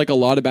 1 had like a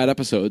lot of bad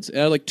episodes. It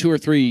had like 2 or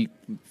 3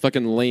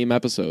 fucking lame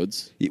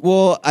episodes.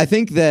 Well, I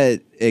think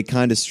that it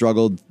kind of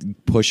struggled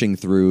pushing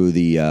through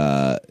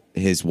the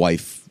his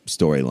wife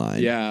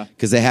storyline. Yeah.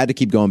 Because they had to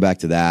keep going back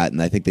to that,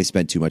 and I think they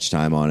spent too much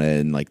time on it,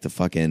 and like the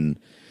fucking...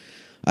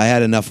 I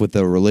had enough with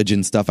the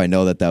religion stuff. I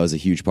know that was a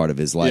huge part of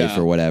his life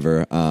or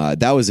whatever.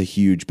 That was a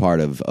huge part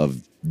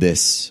of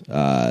this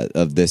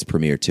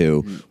premiere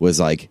too, was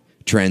like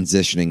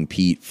transitioning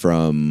Pete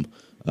from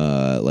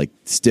like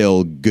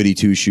still goody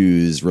two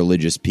shoes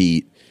religious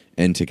Pete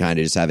into kind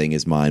of just having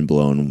his mind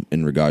blown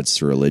in regards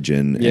to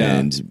religion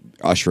and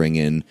ushering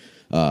in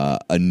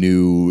a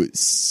new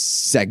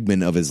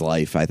segment of his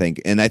life, I think.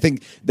 And I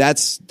think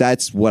that's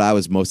what I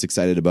was most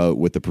excited about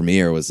with the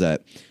premiere, was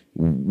that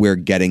we're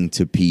getting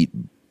to Pete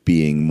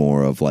being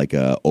more of like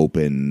a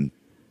open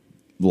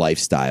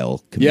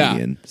lifestyle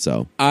comedian.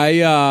 So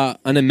an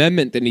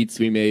amendment that needs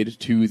to be made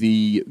to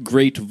the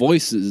great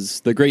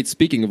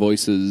speaking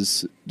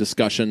voices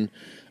discussion.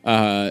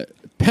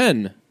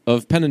 Penn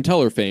of Penn and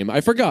Teller fame.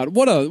 I forgot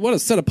what a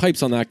set of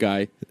pipes on that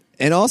guy.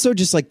 And also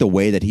just like the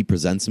way that he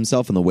presents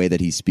himself and the way that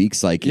he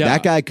speaks, like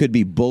that guy could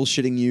be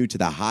bullshitting you to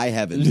the high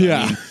heavens.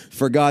 Yeah. I mean,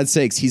 for God's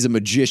sakes, he's a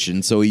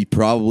magician, so he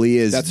probably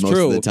is most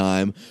of the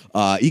time.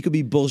 He could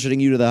be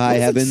bullshitting you to the high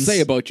heavens. What does it say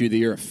about you that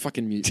you're a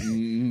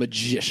fucking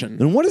magician?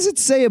 And what does it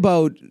say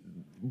about...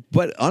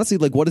 But honestly,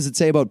 like, what does it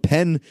say about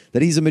Penn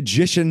that he's a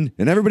magician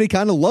and everybody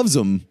kind of loves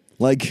him?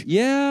 Like,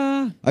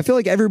 yeah. I feel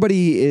like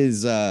everybody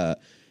is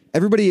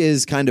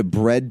kind of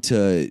bred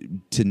to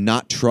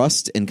not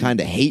trust and kind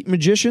of hate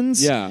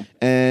magicians. Yeah.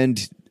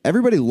 And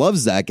everybody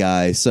loves that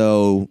guy.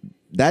 So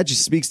that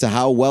just speaks to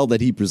how well that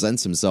he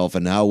presents himself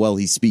and how well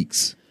he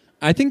speaks.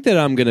 I think that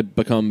I'm going to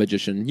become a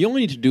magician. You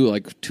only need to do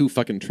like 2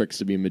 fucking tricks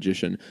to be a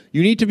magician.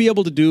 You need to be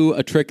able to do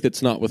a trick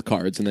that's not with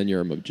cards, and then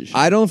you're a magician.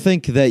 I don't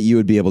think that you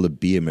would be able to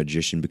be a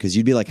magician because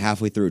you'd be like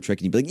halfway through a trick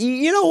and you'd be like,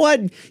 you know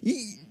what?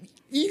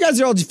 You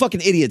guys are all just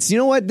fucking idiots. You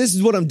know what? This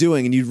is what I'm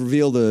doing. And you'd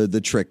reveal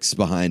the tricks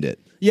behind it.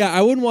 Yeah,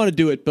 I wouldn't want to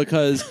do it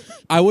because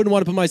I wouldn't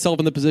want to put myself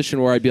in the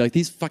position where I'd be like,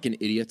 these fucking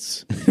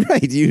idiots.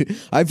 Right.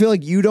 I feel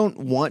like you don't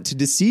want to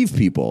deceive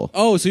people.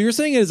 Oh, so you're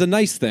saying it is a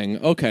nice thing.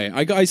 Okay.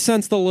 I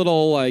sensed a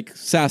little like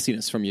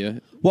sassiness from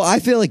you. Well, I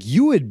feel like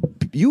you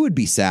would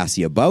be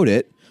sassy about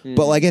it,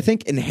 but like I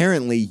think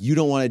inherently you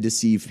don't want to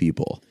deceive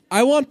people.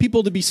 I want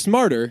people to be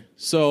smarter,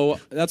 so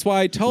that's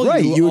why I tell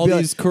you all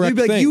these correct things.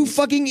 You'd be like, you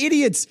fucking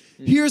idiots,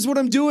 here's what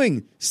I'm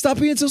doing. Stop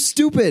being so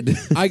stupid.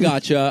 I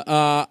gotcha.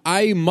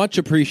 I much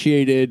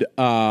appreciated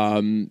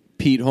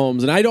Pete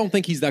Holmes, and I don't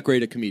think he's that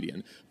great a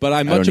comedian, but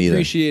I much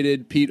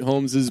appreciated Pete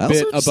Holmes'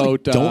 bit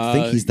about... don't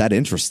think he's that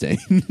interesting.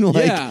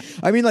 Yeah.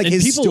 I mean, like, and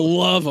his people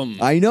love him.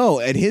 I know,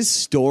 and his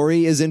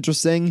story is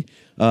interesting.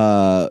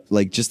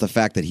 Like, just the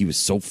fact that he was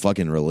so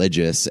fucking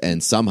religious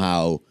and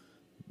somehow...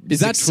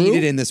 Is that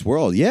succeeded true? in this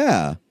world?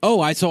 Yeah.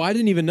 Oh, so I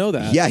didn't even know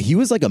that. Yeah, he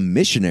was like a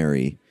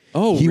missionary.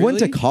 Oh, he went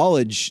to really?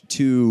 college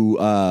to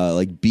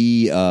like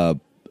be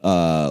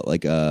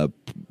like a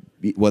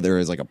whether it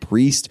was like a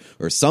priest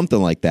or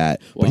something like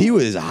that. Wow. But he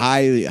was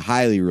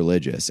highly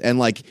religious, and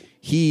like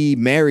he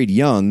married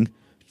young,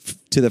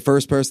 to the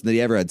first person that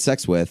he ever had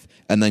sex with,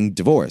 and then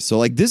divorced. So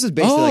like this is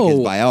basically like his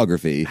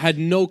biography. Had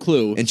no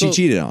clue, and she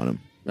cheated on him.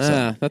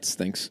 So. That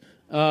stinks.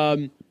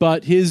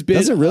 But his bit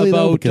doesn't really about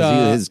though,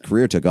 because his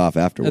career took off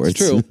afterwards. That's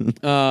true.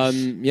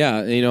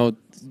 Yeah, you know,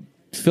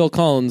 Phil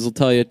Collins will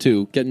tell you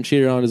too. Getting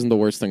cheated on isn't the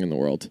worst thing in the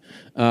world.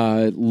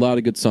 A lot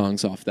of good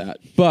songs off that.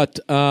 But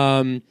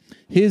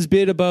his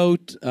bit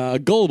about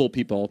gullible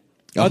people.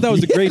 I thought that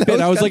was a great bit.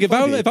 I was like, if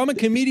I'm a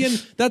comedian,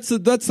 that's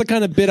the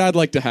kind of bit I'd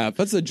like to have.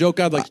 That's a joke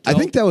I'd like to tell. I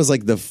think that was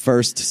like the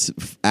first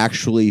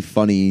actually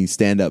funny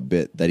stand-up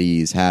bit that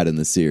he's had in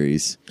the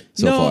series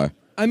so far.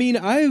 I mean,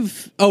 in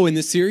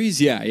the series?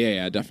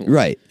 Yeah, definitely.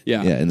 Right.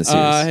 Yeah. Yeah, in the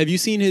series. Have you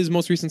seen his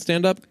most recent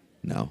stand-up?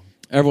 No.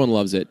 Everyone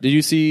loves it. Did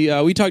you see,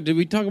 did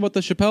we talk about the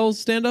Chappelle's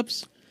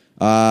stand-ups?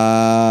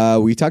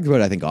 We talked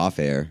about it, I think, off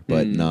air,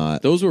 but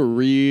not. Those were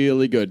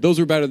really good. Those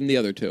were better than the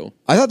other two.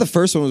 I thought the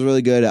first one was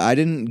really good. I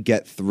didn't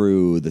get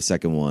through the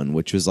second one,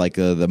 which was like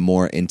the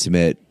more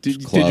intimate.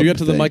 Did you get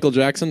to the Michael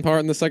Jackson part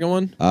in the second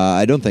one?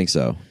 I don't think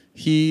so.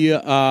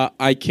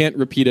 I can't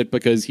repeat it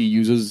because he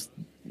uses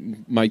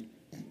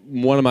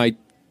one of my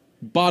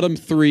bottom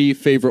 3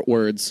 favorite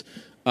words.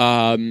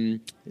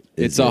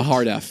 It's a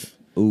hard F.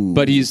 Ooh.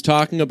 But he's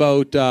talking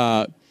about.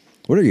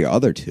 What are your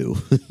other 2?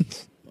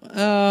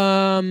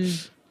 Well,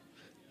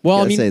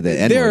 I mean, say the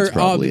N-word's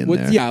probably in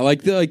there. Yeah,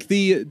 like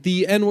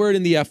the N-word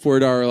and the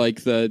F-word are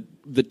like the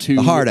 2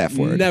 the hard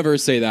F-word. Never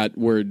say that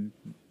word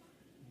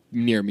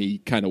near me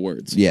kind of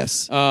words.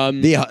 Yes.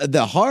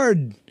 The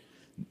hard.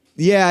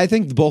 Yeah, I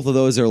think both of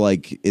those are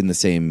like in the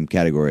same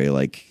category.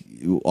 Like,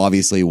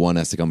 obviously, one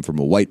has to come from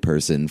a white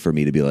person for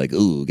me to be like,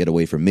 "Ooh, get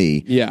away from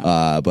me."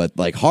 Yeah. But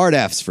like hard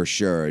Fs for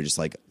sure, are just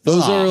like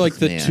those are like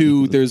the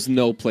 2. There's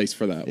no place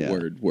for that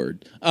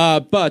word.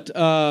 But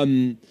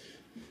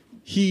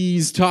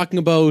he's talking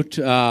about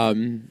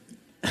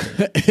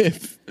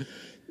if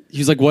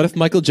he's like, what if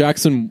Michael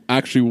Jackson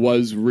actually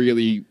was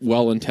really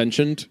well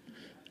intentioned,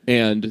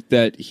 and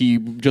that he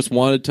just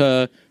wanted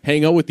to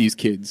hang out with these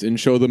kids and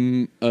show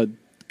them a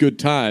good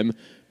time,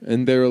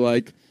 and they're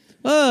like,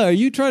 "Oh, are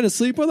you trying to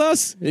sleep with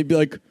us?" And he'd be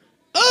like,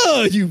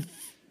 "Oh, you,"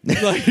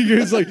 like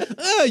it's like,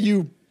 "Oh,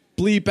 you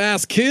bleep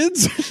ass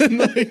kids," and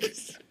like,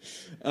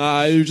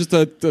 it was just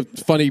a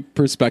funny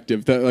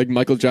perspective that like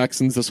Michael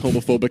Jackson's this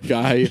homophobic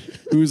guy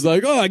who's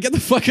like, "Oh, get the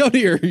fuck out of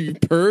here, you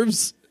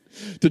pervs,"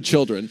 to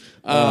children.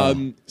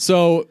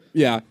 So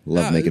yeah,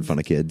 love making fun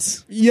of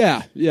kids.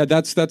 Yeah,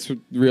 that's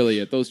really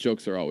it. Those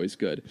jokes are always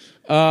good.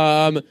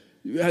 High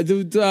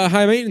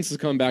Maintenance is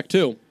coming back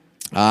too.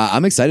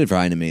 I'm excited for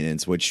High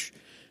Maintenance, which,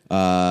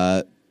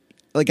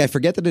 like, I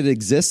forget that it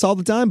exists all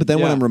the time, but then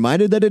when I'm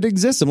reminded that it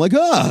exists, I'm like,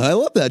 I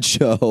love that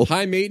show.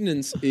 High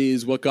Maintenance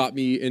is what got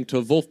me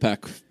into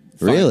Wolfpack.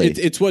 Really?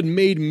 It's what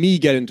made me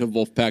get into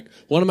Wolfpack.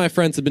 One of my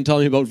friends had been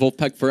telling me about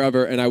Wolfpack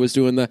forever, and I was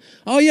doing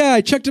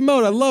I checked them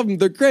out. I love them.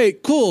 They're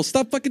great. Cool.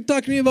 Stop fucking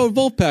talking to me about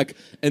Wolfpack.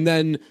 And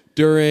then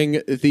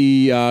during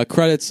the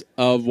credits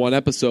of one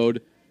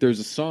episode, there's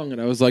a song,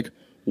 and I was like,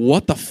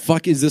 what the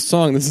fuck is this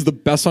song? This is the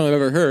best song I've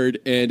ever heard.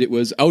 And it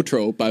was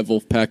Outro by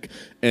Wolfpack.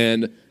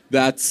 And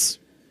that's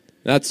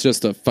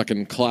just a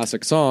fucking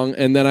classic song.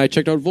 And then I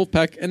checked out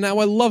Wolfpack, and now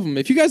I love them.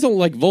 If you guys don't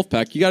like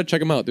Wolfpack, you got to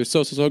check them out. They're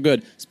so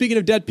good. Speaking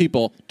of dead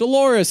people,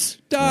 Dolores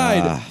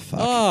died.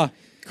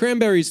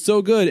 Cranberries,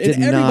 so good.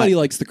 And everybody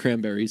likes the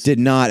Cranberries. Did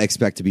not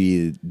expect to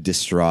be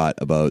distraught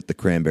about the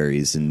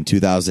Cranberries in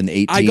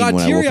 2018 I got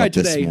when I woke teary-eyed up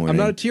this today. morning. I'm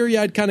not a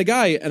teary-eyed kind of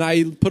guy, and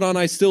I put on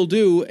I Still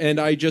Do, and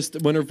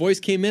when her voice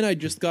came in, I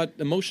just got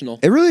emotional.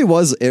 It really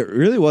was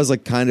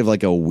like kind of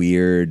like a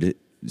weird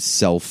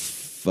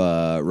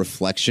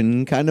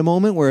reflection kind of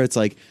moment where it's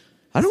like,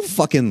 I don't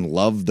fucking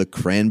love the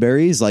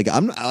Cranberries. Like,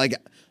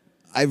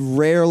 I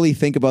rarely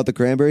think about the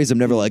Cranberries. I'm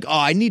never like,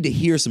 I need to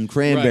hear some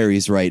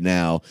Cranberries right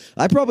now.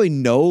 I probably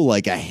know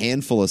like a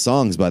handful of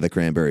songs by the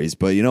Cranberries,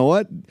 but you know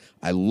what?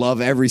 I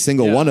love every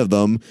single one of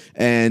them.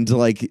 And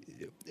like,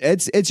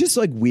 it's just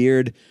like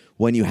weird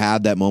when you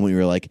have that moment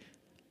where you're like,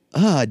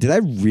 did I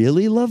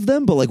really love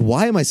them? But like,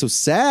 why am I so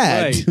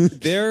sad? Right.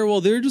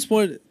 They're just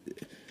one.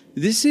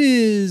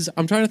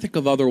 I'm trying to think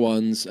of other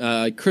ones.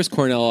 Chris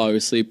Cornell,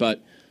 obviously,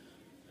 but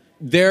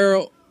they're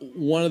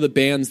one of the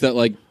bands that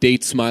like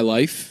dates my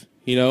life.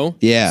 You know?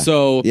 Yeah.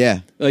 So,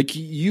 yeah. Like,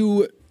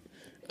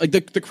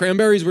 the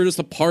Cranberries were just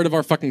a part of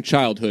our fucking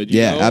childhood.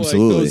 You know?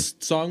 Absolutely. Like, those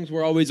songs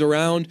were always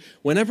around.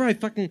 Whenever I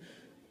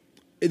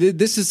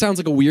sounds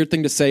like a weird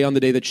thing to say on the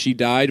day that she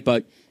died,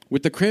 but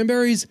with the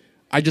Cranberries,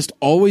 I just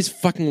always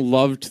fucking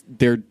loved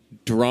their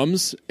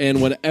drums.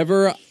 And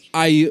whenever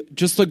I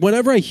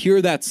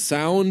hear that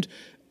sound,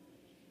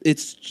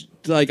 it's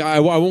like,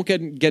 I won't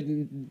get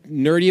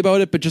nerdy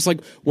about it, but just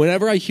like,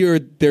 whenever I hear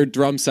their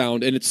drum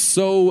sound, and it's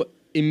so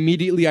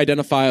immediately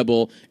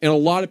identifiable, and a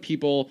lot of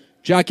people,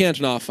 Jack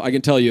Antonoff, I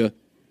can tell you,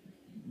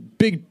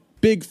 big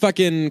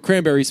fucking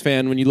Cranberries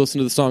fan when you listen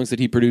to the songs that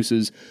he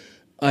produces.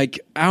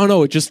 Like, I don't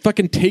know, it just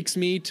fucking takes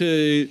me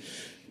to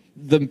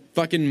the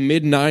fucking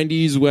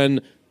mid-90s when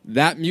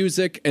that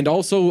music and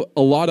also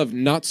a lot of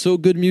not so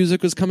good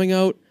music was coming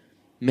out.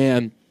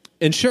 Man,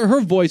 And sure, her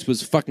voice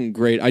was fucking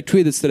great. I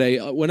tweeted this today.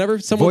 Whenever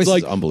someone's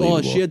like,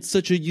 "Oh, she had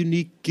such a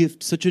unique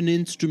gift, such an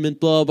instrument,"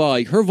 blah blah.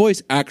 Like, her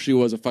voice actually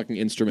was a fucking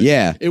instrument.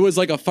 Yeah, it was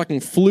like a fucking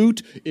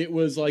flute. It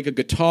was like a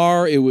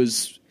guitar.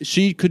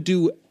 She could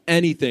do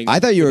anything. I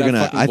thought you were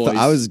gonna.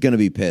 I was gonna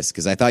be pissed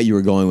because I thought you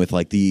were going with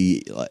like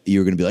you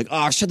were gonna be like,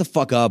 "Oh, shut the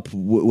fuck up,"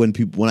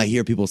 when I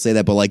hear people say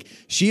that. But like,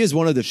 she is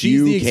one of the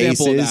few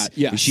cases. Of that.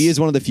 Yes. She is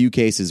one of the few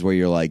cases where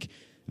you're like,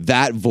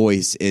 that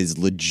voice is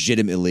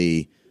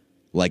legitimately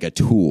like a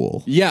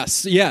tool.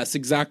 Yes,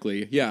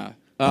 exactly. Yeah.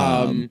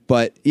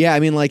 But yeah, I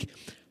mean, like,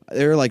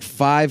 there are like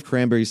 5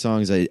 Cranberry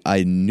songs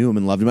I knew them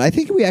and loved them. I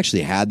think we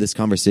actually had this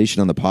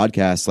conversation on the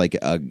podcast like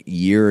a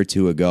year or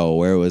two ago,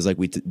 where it was like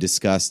we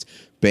discussed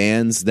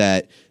bands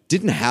that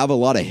didn't have a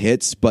lot of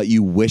hits, but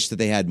you wish that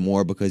they had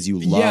more because you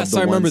loved. Yes,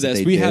 I remember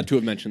this. We had to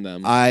have mentioned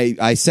them.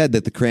 I said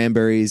that the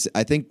Cranberries.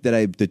 I think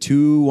that the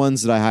 2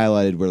 ones that I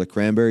highlighted were the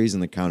Cranberries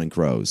and the Counting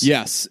Crows.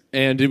 Yes,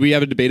 and did we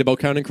have a debate about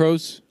Counting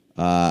Crows?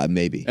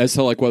 Maybe as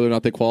to like whether or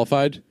not they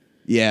qualified.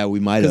 Yeah, we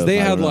might have. Because they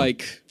had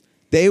like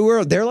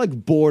they're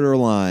like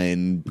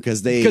borderline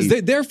because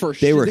they're for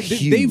sure they were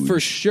huge. They for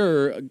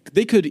sure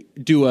they could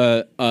do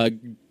a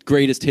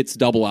greatest hits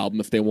double album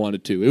if they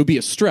wanted to. It would be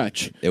a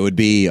stretch. It would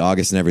be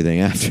August and Everything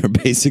After,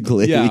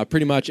 basically. Yeah,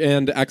 pretty much,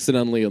 and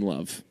Accidentally in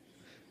Love.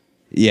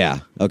 Yeah.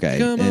 Okay.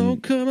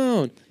 Come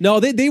on. No,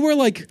 they were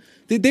like.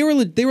 They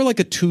were like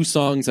a 2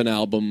 songs an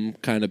album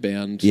kind of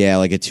band. Yeah,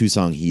 like a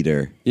 2-song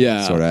heater.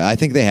 Yeah, sort of. I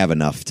think they have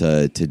enough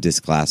to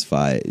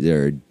disclassify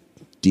or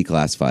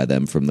declassify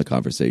them from the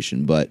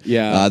conversation. But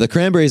yeah, the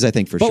Cranberries, I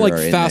think for sure. But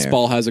like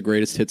Fastball has a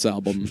greatest hits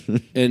album,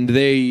 and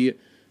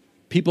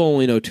people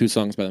only know 2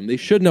 songs by them. They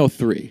should know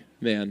 3.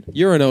 Man,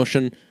 You're an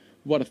Ocean,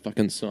 what a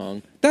fucking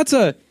song.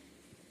 I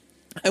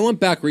went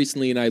back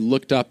recently and I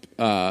looked up.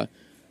 I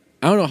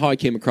don't know how I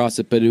came across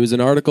it, but it was an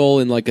article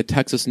in like a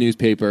Texas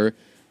newspaper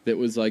that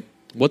was like,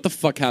 what the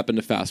fuck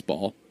happened to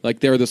Fastball?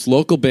 Like, they're this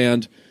local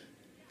band.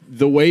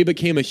 The Way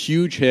became a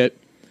huge hit.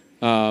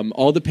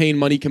 All the Pain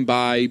Money Can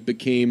Buy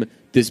became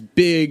this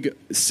big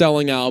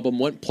selling album,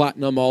 went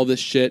platinum, all this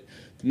shit,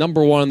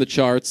 number 1 on the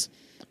charts.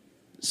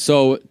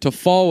 So to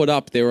follow it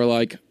up, they were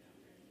like,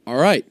 all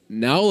right,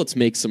 now let's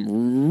make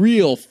some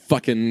real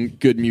fucking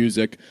good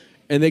music.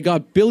 And they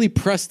got Billy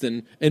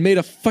Preston and made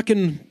a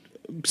fucking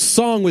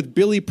song with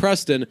Billy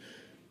Preston.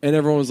 And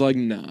everyone was like,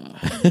 nah.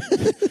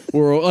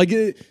 Or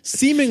like,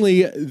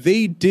 seemingly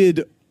they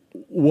did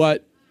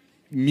what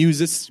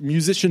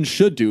musicians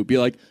should do. Be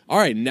like, all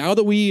right, now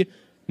that we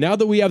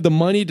have the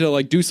money to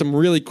like do some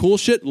really cool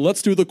shit,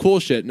 let's do the cool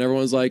shit. And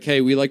everyone's like,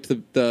 hey, we liked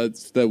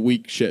the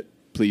weak shit.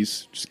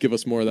 Please just give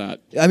us more of that.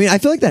 I mean, I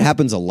feel like that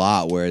happens a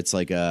lot where it's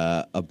like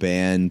a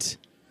band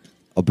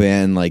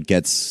like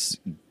gets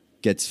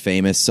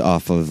famous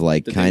off of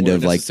like that kind they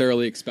of like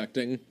necessarily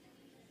expecting.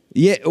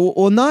 Yeah,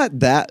 well,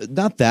 not that.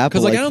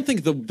 Because like, I don't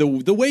think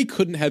the Way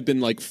couldn't have been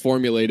like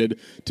formulated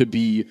to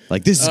be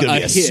like this is going to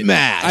be a hit.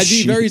 smash. I'd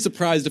be very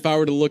surprised if I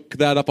were to look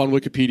that up on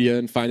Wikipedia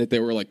and find that they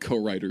were like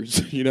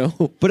co-writers. You know,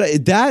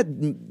 but that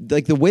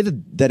like the way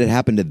that it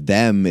happened to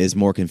them is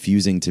more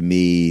confusing to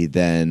me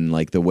than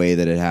like the way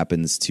that it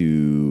happens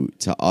to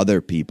other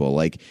people.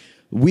 Like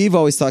we've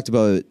always talked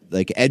about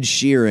like Ed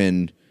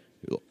Sheeran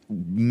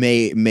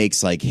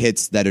makes like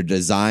hits that are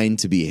designed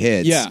to be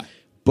hits. Yeah.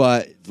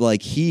 But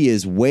like he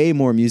is way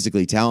more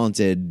musically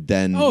talented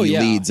than he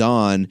leads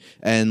on,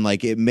 and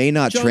like it may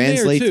not John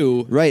translate Mayer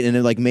too. Right, and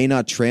it like may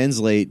not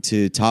translate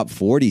to top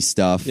 40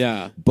 stuff.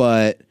 Yeah,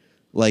 but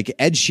like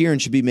Ed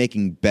Sheeran should be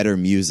making better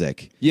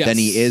music than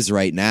he is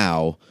right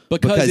now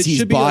because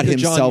he's bought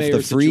himself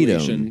the freedom.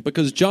 Situation.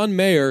 Because John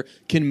Mayer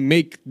can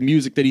make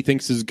music that he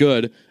thinks is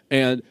good,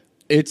 and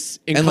it's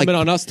incumbent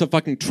on us to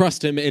fucking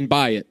trust him and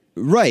buy it.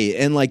 Right,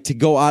 and like to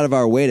go out of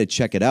our way to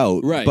check it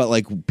out. Right. But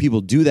like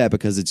people do that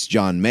because it's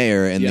John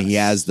Mayer and he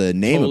has the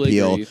name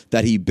appeal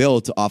that he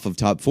built off of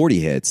top 40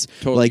 hits.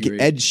 Like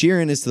Ed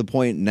Sheeran is to the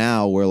point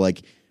now where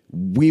like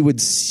we would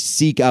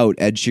seek out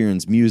Ed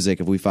Sheeran's music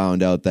if we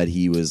found out that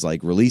he was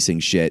like releasing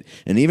shit.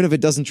 And even if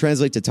it doesn't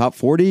translate to top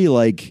 40,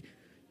 like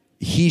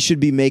he should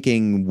be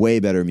making way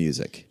better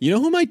music. You know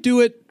who might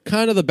do it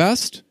kind of the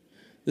best?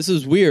 This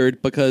is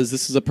weird because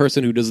this is a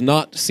person who does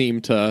not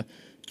seem to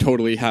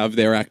totally have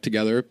their act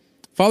together.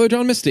 Father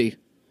John Misty.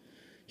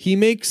 He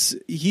makes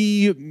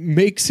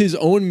his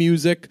own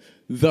music,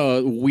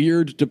 the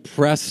weird,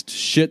 depressed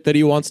shit that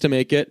he wants to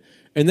make it.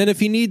 And then if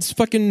he needs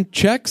fucking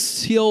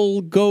checks,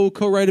 he'll go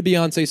co-write a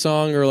Beyonce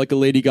song or like a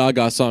Lady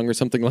Gaga song or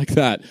something like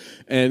that.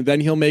 And then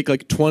he'll make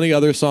like 20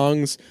 other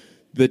songs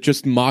that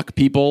just mock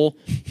people.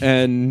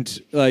 And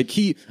like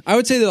I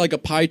would say that like a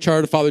pie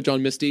chart of Father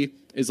John Misty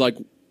is like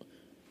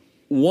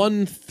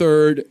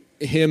 1/3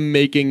 him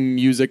making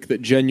music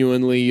that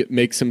genuinely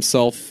makes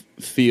himself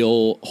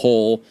feel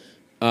whole.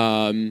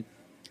 Then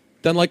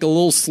like a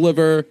little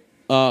sliver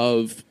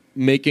of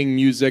making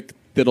music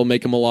that'll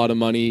make him a lot of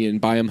money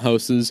and buy him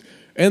houses.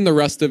 And the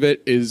rest of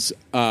it is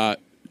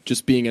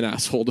just being an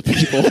asshole to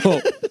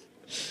people.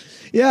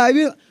 Yeah, I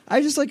mean,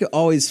 I just like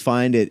always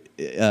find it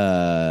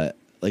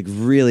like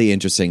really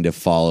interesting to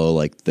follow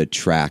like the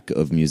track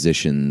of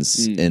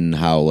musicians and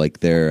how like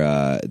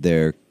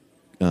their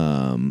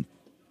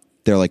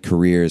like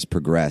careers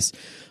progress.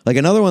 Like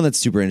another one that's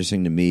super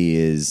interesting to me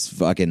is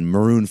fucking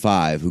Maroon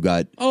 5, who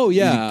got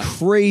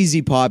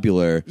crazy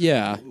popular.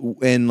 Yeah.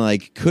 And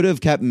like could have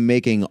kept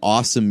making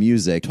awesome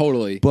music.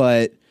 Totally.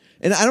 But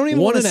and I don't even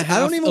want to I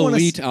don't even want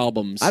elite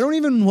albums. I don't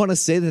even want to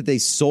say that they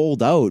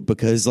sold out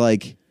because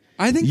like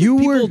I think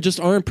people just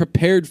aren't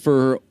prepared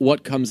for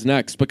what comes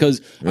next because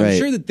I'm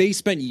sure that they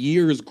spent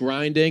years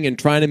grinding and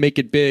trying to make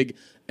it big.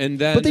 And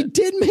then, but they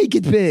did make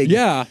it big,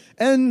 yeah.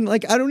 And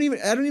like, I don't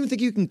even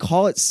think you can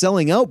call it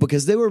selling out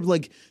because they were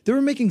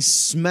making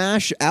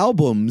smash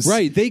albums,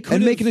 right? They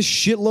could making a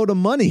shitload of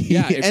money,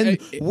 and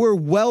were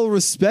well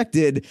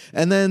respected.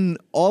 And then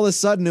all of a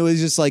sudden, it was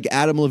just like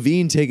Adam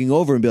Levine taking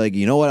over and be like,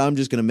 you know what? I'm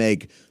just gonna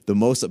make the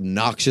most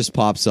obnoxious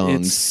pop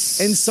songs,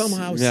 and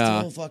somehow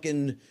still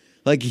fucking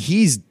like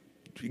he's,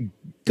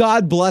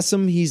 God bless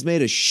him, he's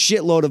made a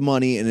shitload of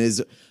money and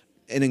is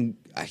a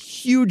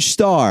huge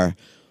star.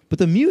 But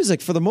the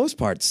music, for the most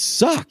part,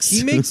 sucks.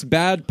 He makes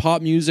bad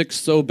pop music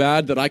so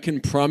bad that I can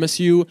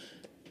promise you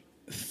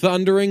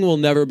thundering will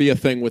never be a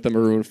thing with a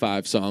Maroon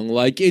 5 song.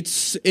 Like,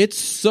 it's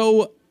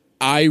so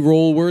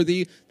eye-roll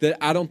worthy that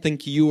I don't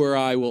think you or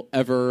I will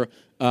ever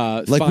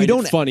find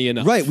it funny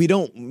enough. Right, we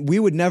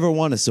would never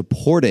want to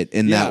support it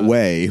in that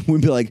way.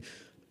 We'd be like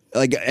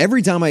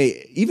every time there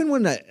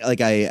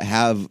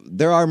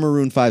are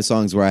Maroon 5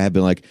 songs where I have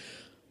been like,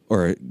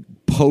 or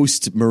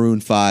post Maroon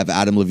 5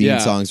 Adam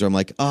Levine songs where I'm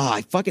like,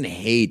 I fucking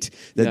hate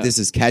that this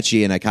is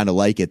catchy and I kind of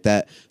like it.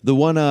 That the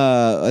one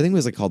I think it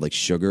was like called like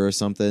Sugar or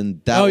something.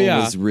 That one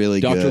was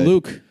really good. Dr.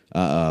 Luke.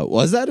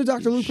 Was that a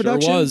Dr. Luke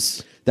production?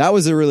 Was. That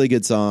was a really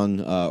good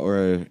song.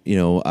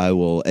 I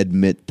will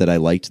admit that I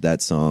liked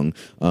that song.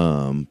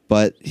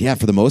 But yeah,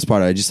 for the most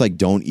part, I just like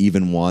don't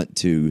even want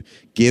to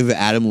give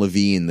Adam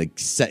Levine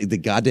the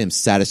goddamn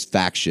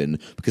satisfaction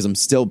because I'm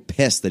still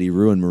pissed that he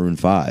ruined Maroon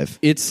 5.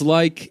 It's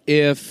like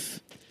if.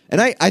 And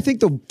I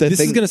think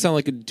this is going to sound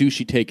like a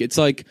douchey take. It's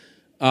like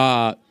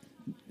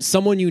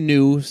someone you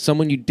knew,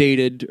 someone you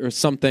dated, or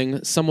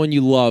something, someone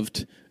you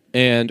loved,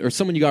 or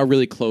someone you got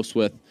really close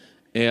with,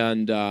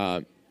 and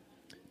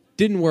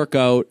didn't work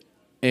out,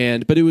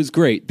 but it was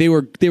great. They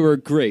were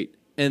great,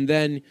 and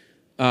then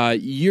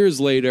years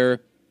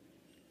later,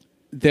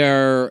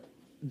 they're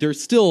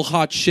still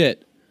hot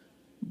shit,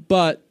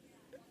 but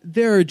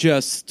they're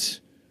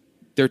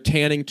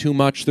tanning too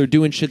much. They're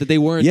doing shit that they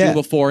weren't doing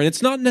before. And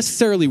it's not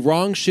necessarily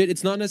wrong shit.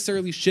 It's not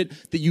necessarily shit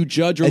that you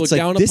judge or look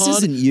down this upon.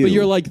 Isn't you. But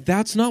you're like,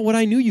 that's not what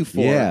I knew you for.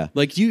 Yeah.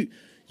 Like, you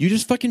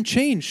just fucking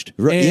changed.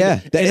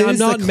 Right, and I'm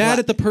not mad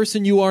at the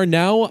person you are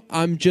now.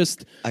 I'm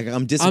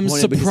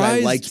disappointed because I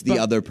liked the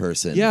other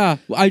person. Yeah.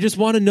 I just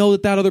want to know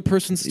that other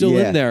person's still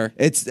in there.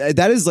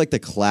 That is like the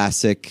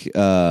classic,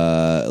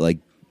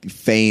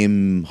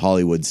 fame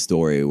Hollywood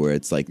story where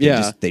it's like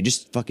they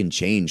just fucking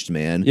changed,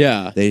 man.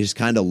 Yeah, they just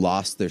kind of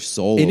lost their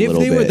soul. And a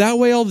little bit. If they were that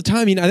way all the time,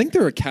 I mean, I think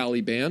they're a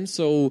Cali band,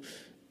 so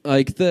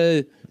like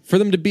for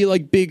them to be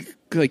like big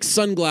like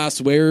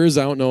sunglass wearers,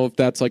 I don't know if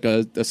that's like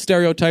a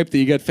stereotype that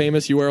you get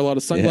famous, you wear a lot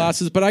of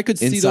sunglasses, but I could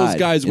see those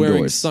guys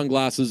wearing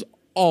sunglasses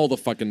all the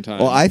fucking time.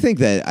 Well, I think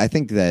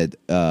that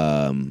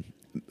Maroon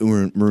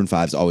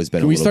 5's always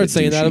been. Can we start douchey.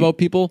 saying that about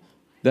people?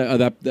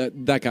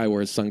 That guy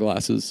wears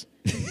sunglasses.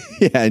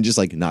 Yeah, and just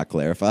like not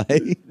clarify.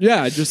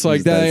 Yeah, just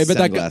like that. But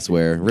sunglass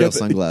wear, real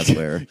sunglass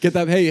wear. Get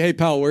that. Hey,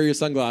 pal, wear your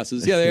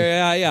sunglasses.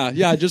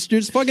 Yeah.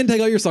 Just fucking take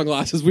out your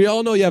sunglasses. We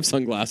all know you have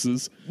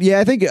sunglasses.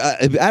 Yeah, I think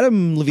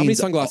Adam Levine. How many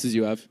sunglasses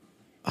you have?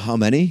 How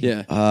many?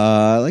 Yeah,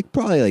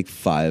 probably like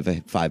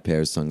five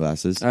pairs of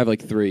sunglasses. I have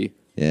like 3.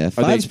 Yeah,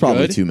 5's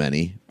probably too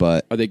many.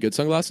 But are they good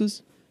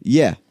sunglasses?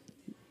 Yeah,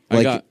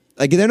 like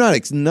they're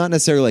not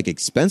necessarily like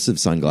expensive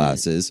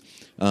sunglasses.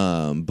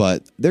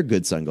 But they're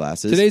good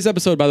sunglasses. Today's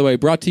episode, by the way,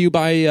 brought to you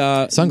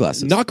by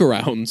sunglasses.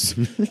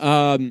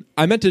 Knockarounds.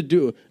 I meant to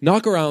do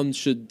Knockarounds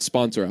should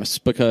sponsor us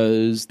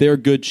because they're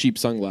good cheap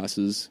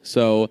sunglasses.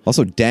 So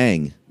also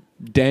Dang.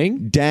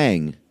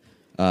 Dang.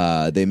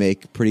 They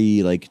make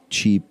pretty like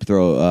cheap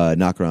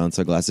knockaround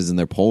sunglasses and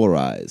they're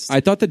polarized. I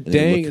thought that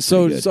Dang.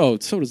 So does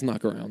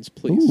Knockarounds,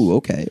 please. Ooh,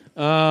 okay.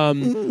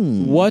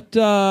 What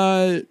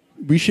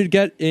we should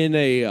get in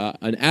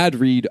an ad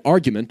read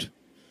argument.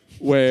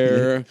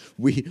 Where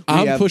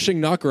I'm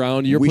pushing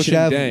Knockaround, you're pushing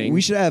Dang.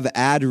 We should have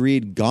ad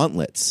read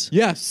gauntlets.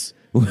 Yes.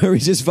 Where we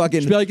just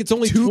fucking be like, it's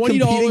only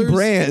 $20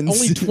 brands.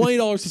 Only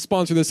 $20 to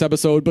sponsor this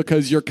episode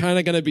because you're kind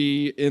of going to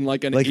be in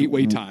like an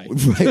 8-way tie.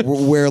 Right,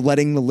 we're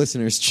letting the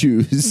listeners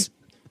choose.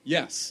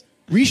 Yes.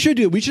 We should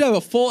have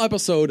a full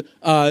episode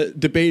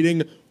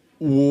debating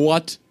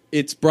what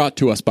it's brought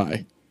to us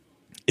by.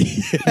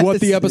 Yes,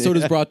 what the episode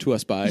is brought to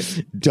us by.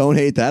 Don't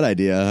hate that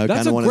idea. I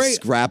kind of want to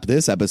scrap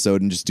this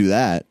episode and just do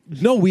that.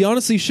 No, we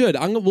honestly should.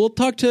 We'll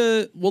talk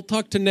to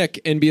Nick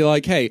and be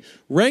like, hey,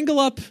 wrangle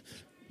up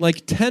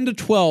like 10 to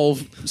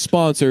 12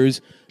 sponsors.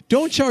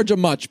 Don't charge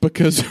them much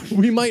because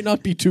we might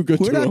not be too good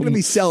to them. We're not going to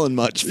be selling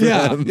much for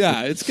them.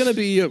 Yeah, it's going to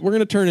be, we're going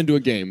to turn into a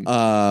game.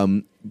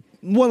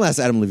 One last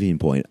Adam Levine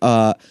point.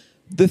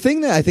 The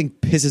thing that I think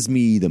pisses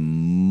me the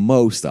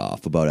most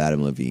off about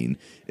Adam Levine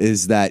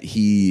is that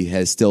he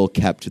has still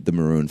kept the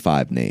Maroon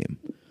 5 name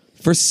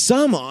for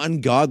some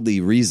ungodly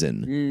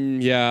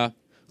reason. Yeah.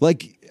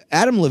 Like,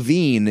 Adam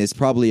Levine is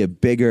probably a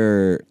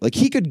bigger... Like,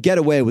 he could get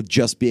away with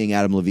just being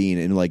Adam Levine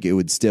and, like, it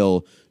would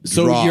still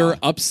So draw. you're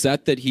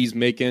upset that he's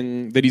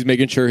making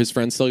sure his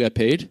friends still get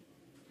paid?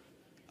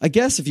 I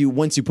guess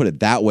once you put it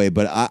that way,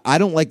 but I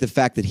don't like the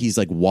fact that he's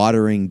like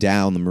watering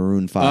down the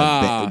Maroon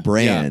 5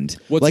 brand.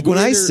 Yeah. Like when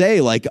I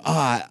say like,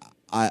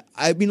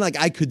 I mean, like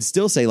I could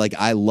still say like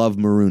I love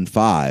Maroon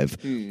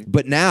 5,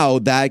 but now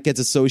that gets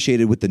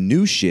associated with the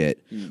new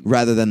shit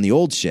rather than the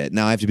old shit.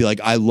 Now I have to be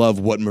like, I love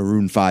what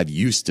Maroon 5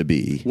 used to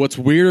be. What's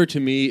weirder to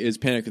me is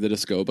Panic at the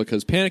Disco,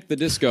 because Panic at the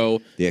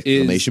Disco The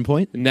exclamation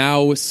point?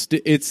 Now it's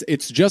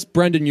just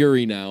Brendan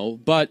Urie now,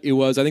 but it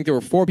was, I think there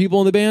were 4 people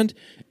in the band,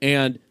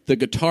 and the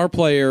guitar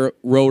player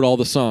wrote all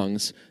the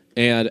songs.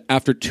 And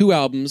after 2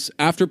 albums,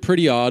 after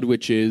Pretty Odd,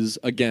 which is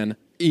again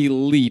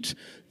elite,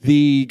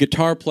 the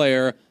guitar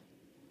player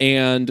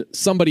and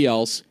somebody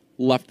else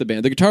left the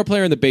band. The guitar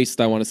player and the bassist,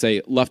 I want to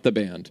say, left the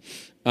band.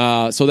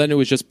 So then it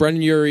was just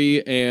Brendan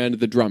Urie and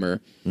the drummer.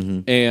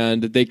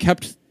 And they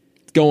kept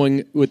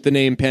going with the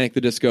name Panic at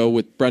the Disco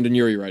with Brendan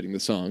Urie writing the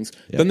songs.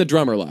 Yep. Then the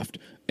drummer left.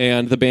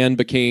 And the band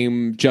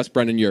became just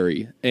Brendan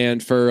Urie.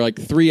 And for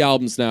like 3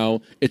 albums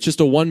now, it's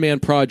just a one-man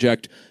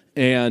project.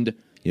 And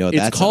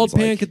it's called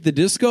Panic at the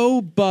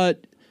Disco,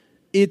 but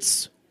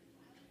it's...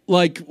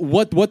 like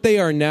what they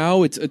are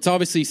now, it's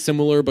obviously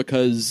similar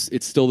because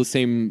it's still the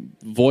same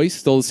voice,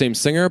 still the same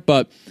singer,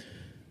 but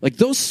like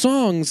those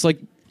songs, like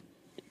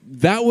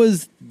that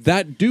was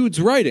that dude's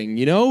writing,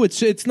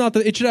 it's not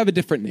that it should have a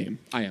different name.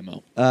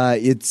 IMO.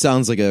 It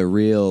sounds like a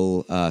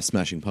real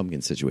Smashing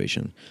Pumpkins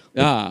situation.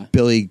 Like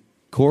Billy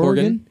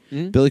Corgan?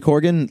 Billy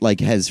Corgan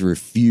like has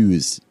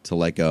refused to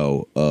let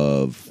go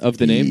of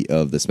the name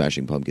of the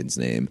Smashing Pumpkins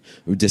name,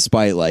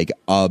 despite like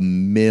a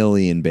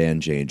million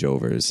band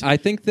changeovers. I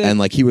think that, and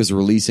like he was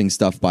releasing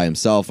stuff by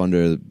himself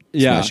under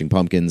Smashing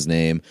Pumpkins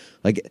name.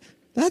 Like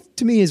that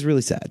to me is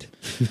really sad.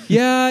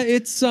 Yeah,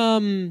 it's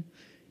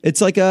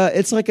like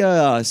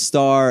a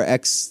star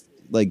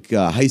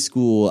high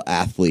school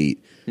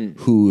athlete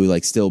who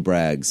like still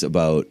brags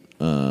about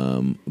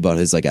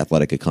his like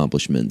athletic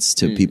accomplishments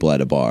to people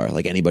at a bar,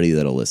 like anybody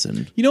that'll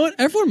listen. You know what?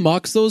 Everyone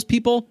mocks those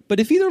people, but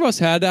if either of us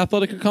had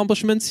athletic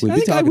accomplishments, we'd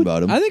be talking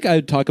about them. I think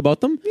I'd talk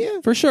about them. Yeah,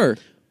 for sure.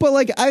 But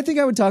like, I think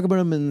I would talk about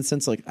them in the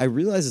sense like I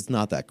realize it's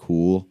not that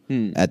cool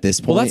at this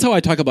point. Well, that's how I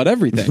talk about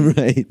everything,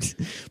 right?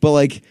 But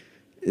like,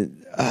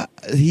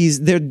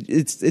 he's there.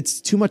 It's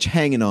too much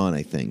hanging on,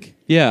 I think.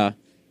 Yeah,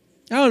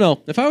 I don't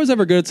know. If I was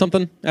ever good at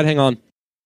something, I'd hang on.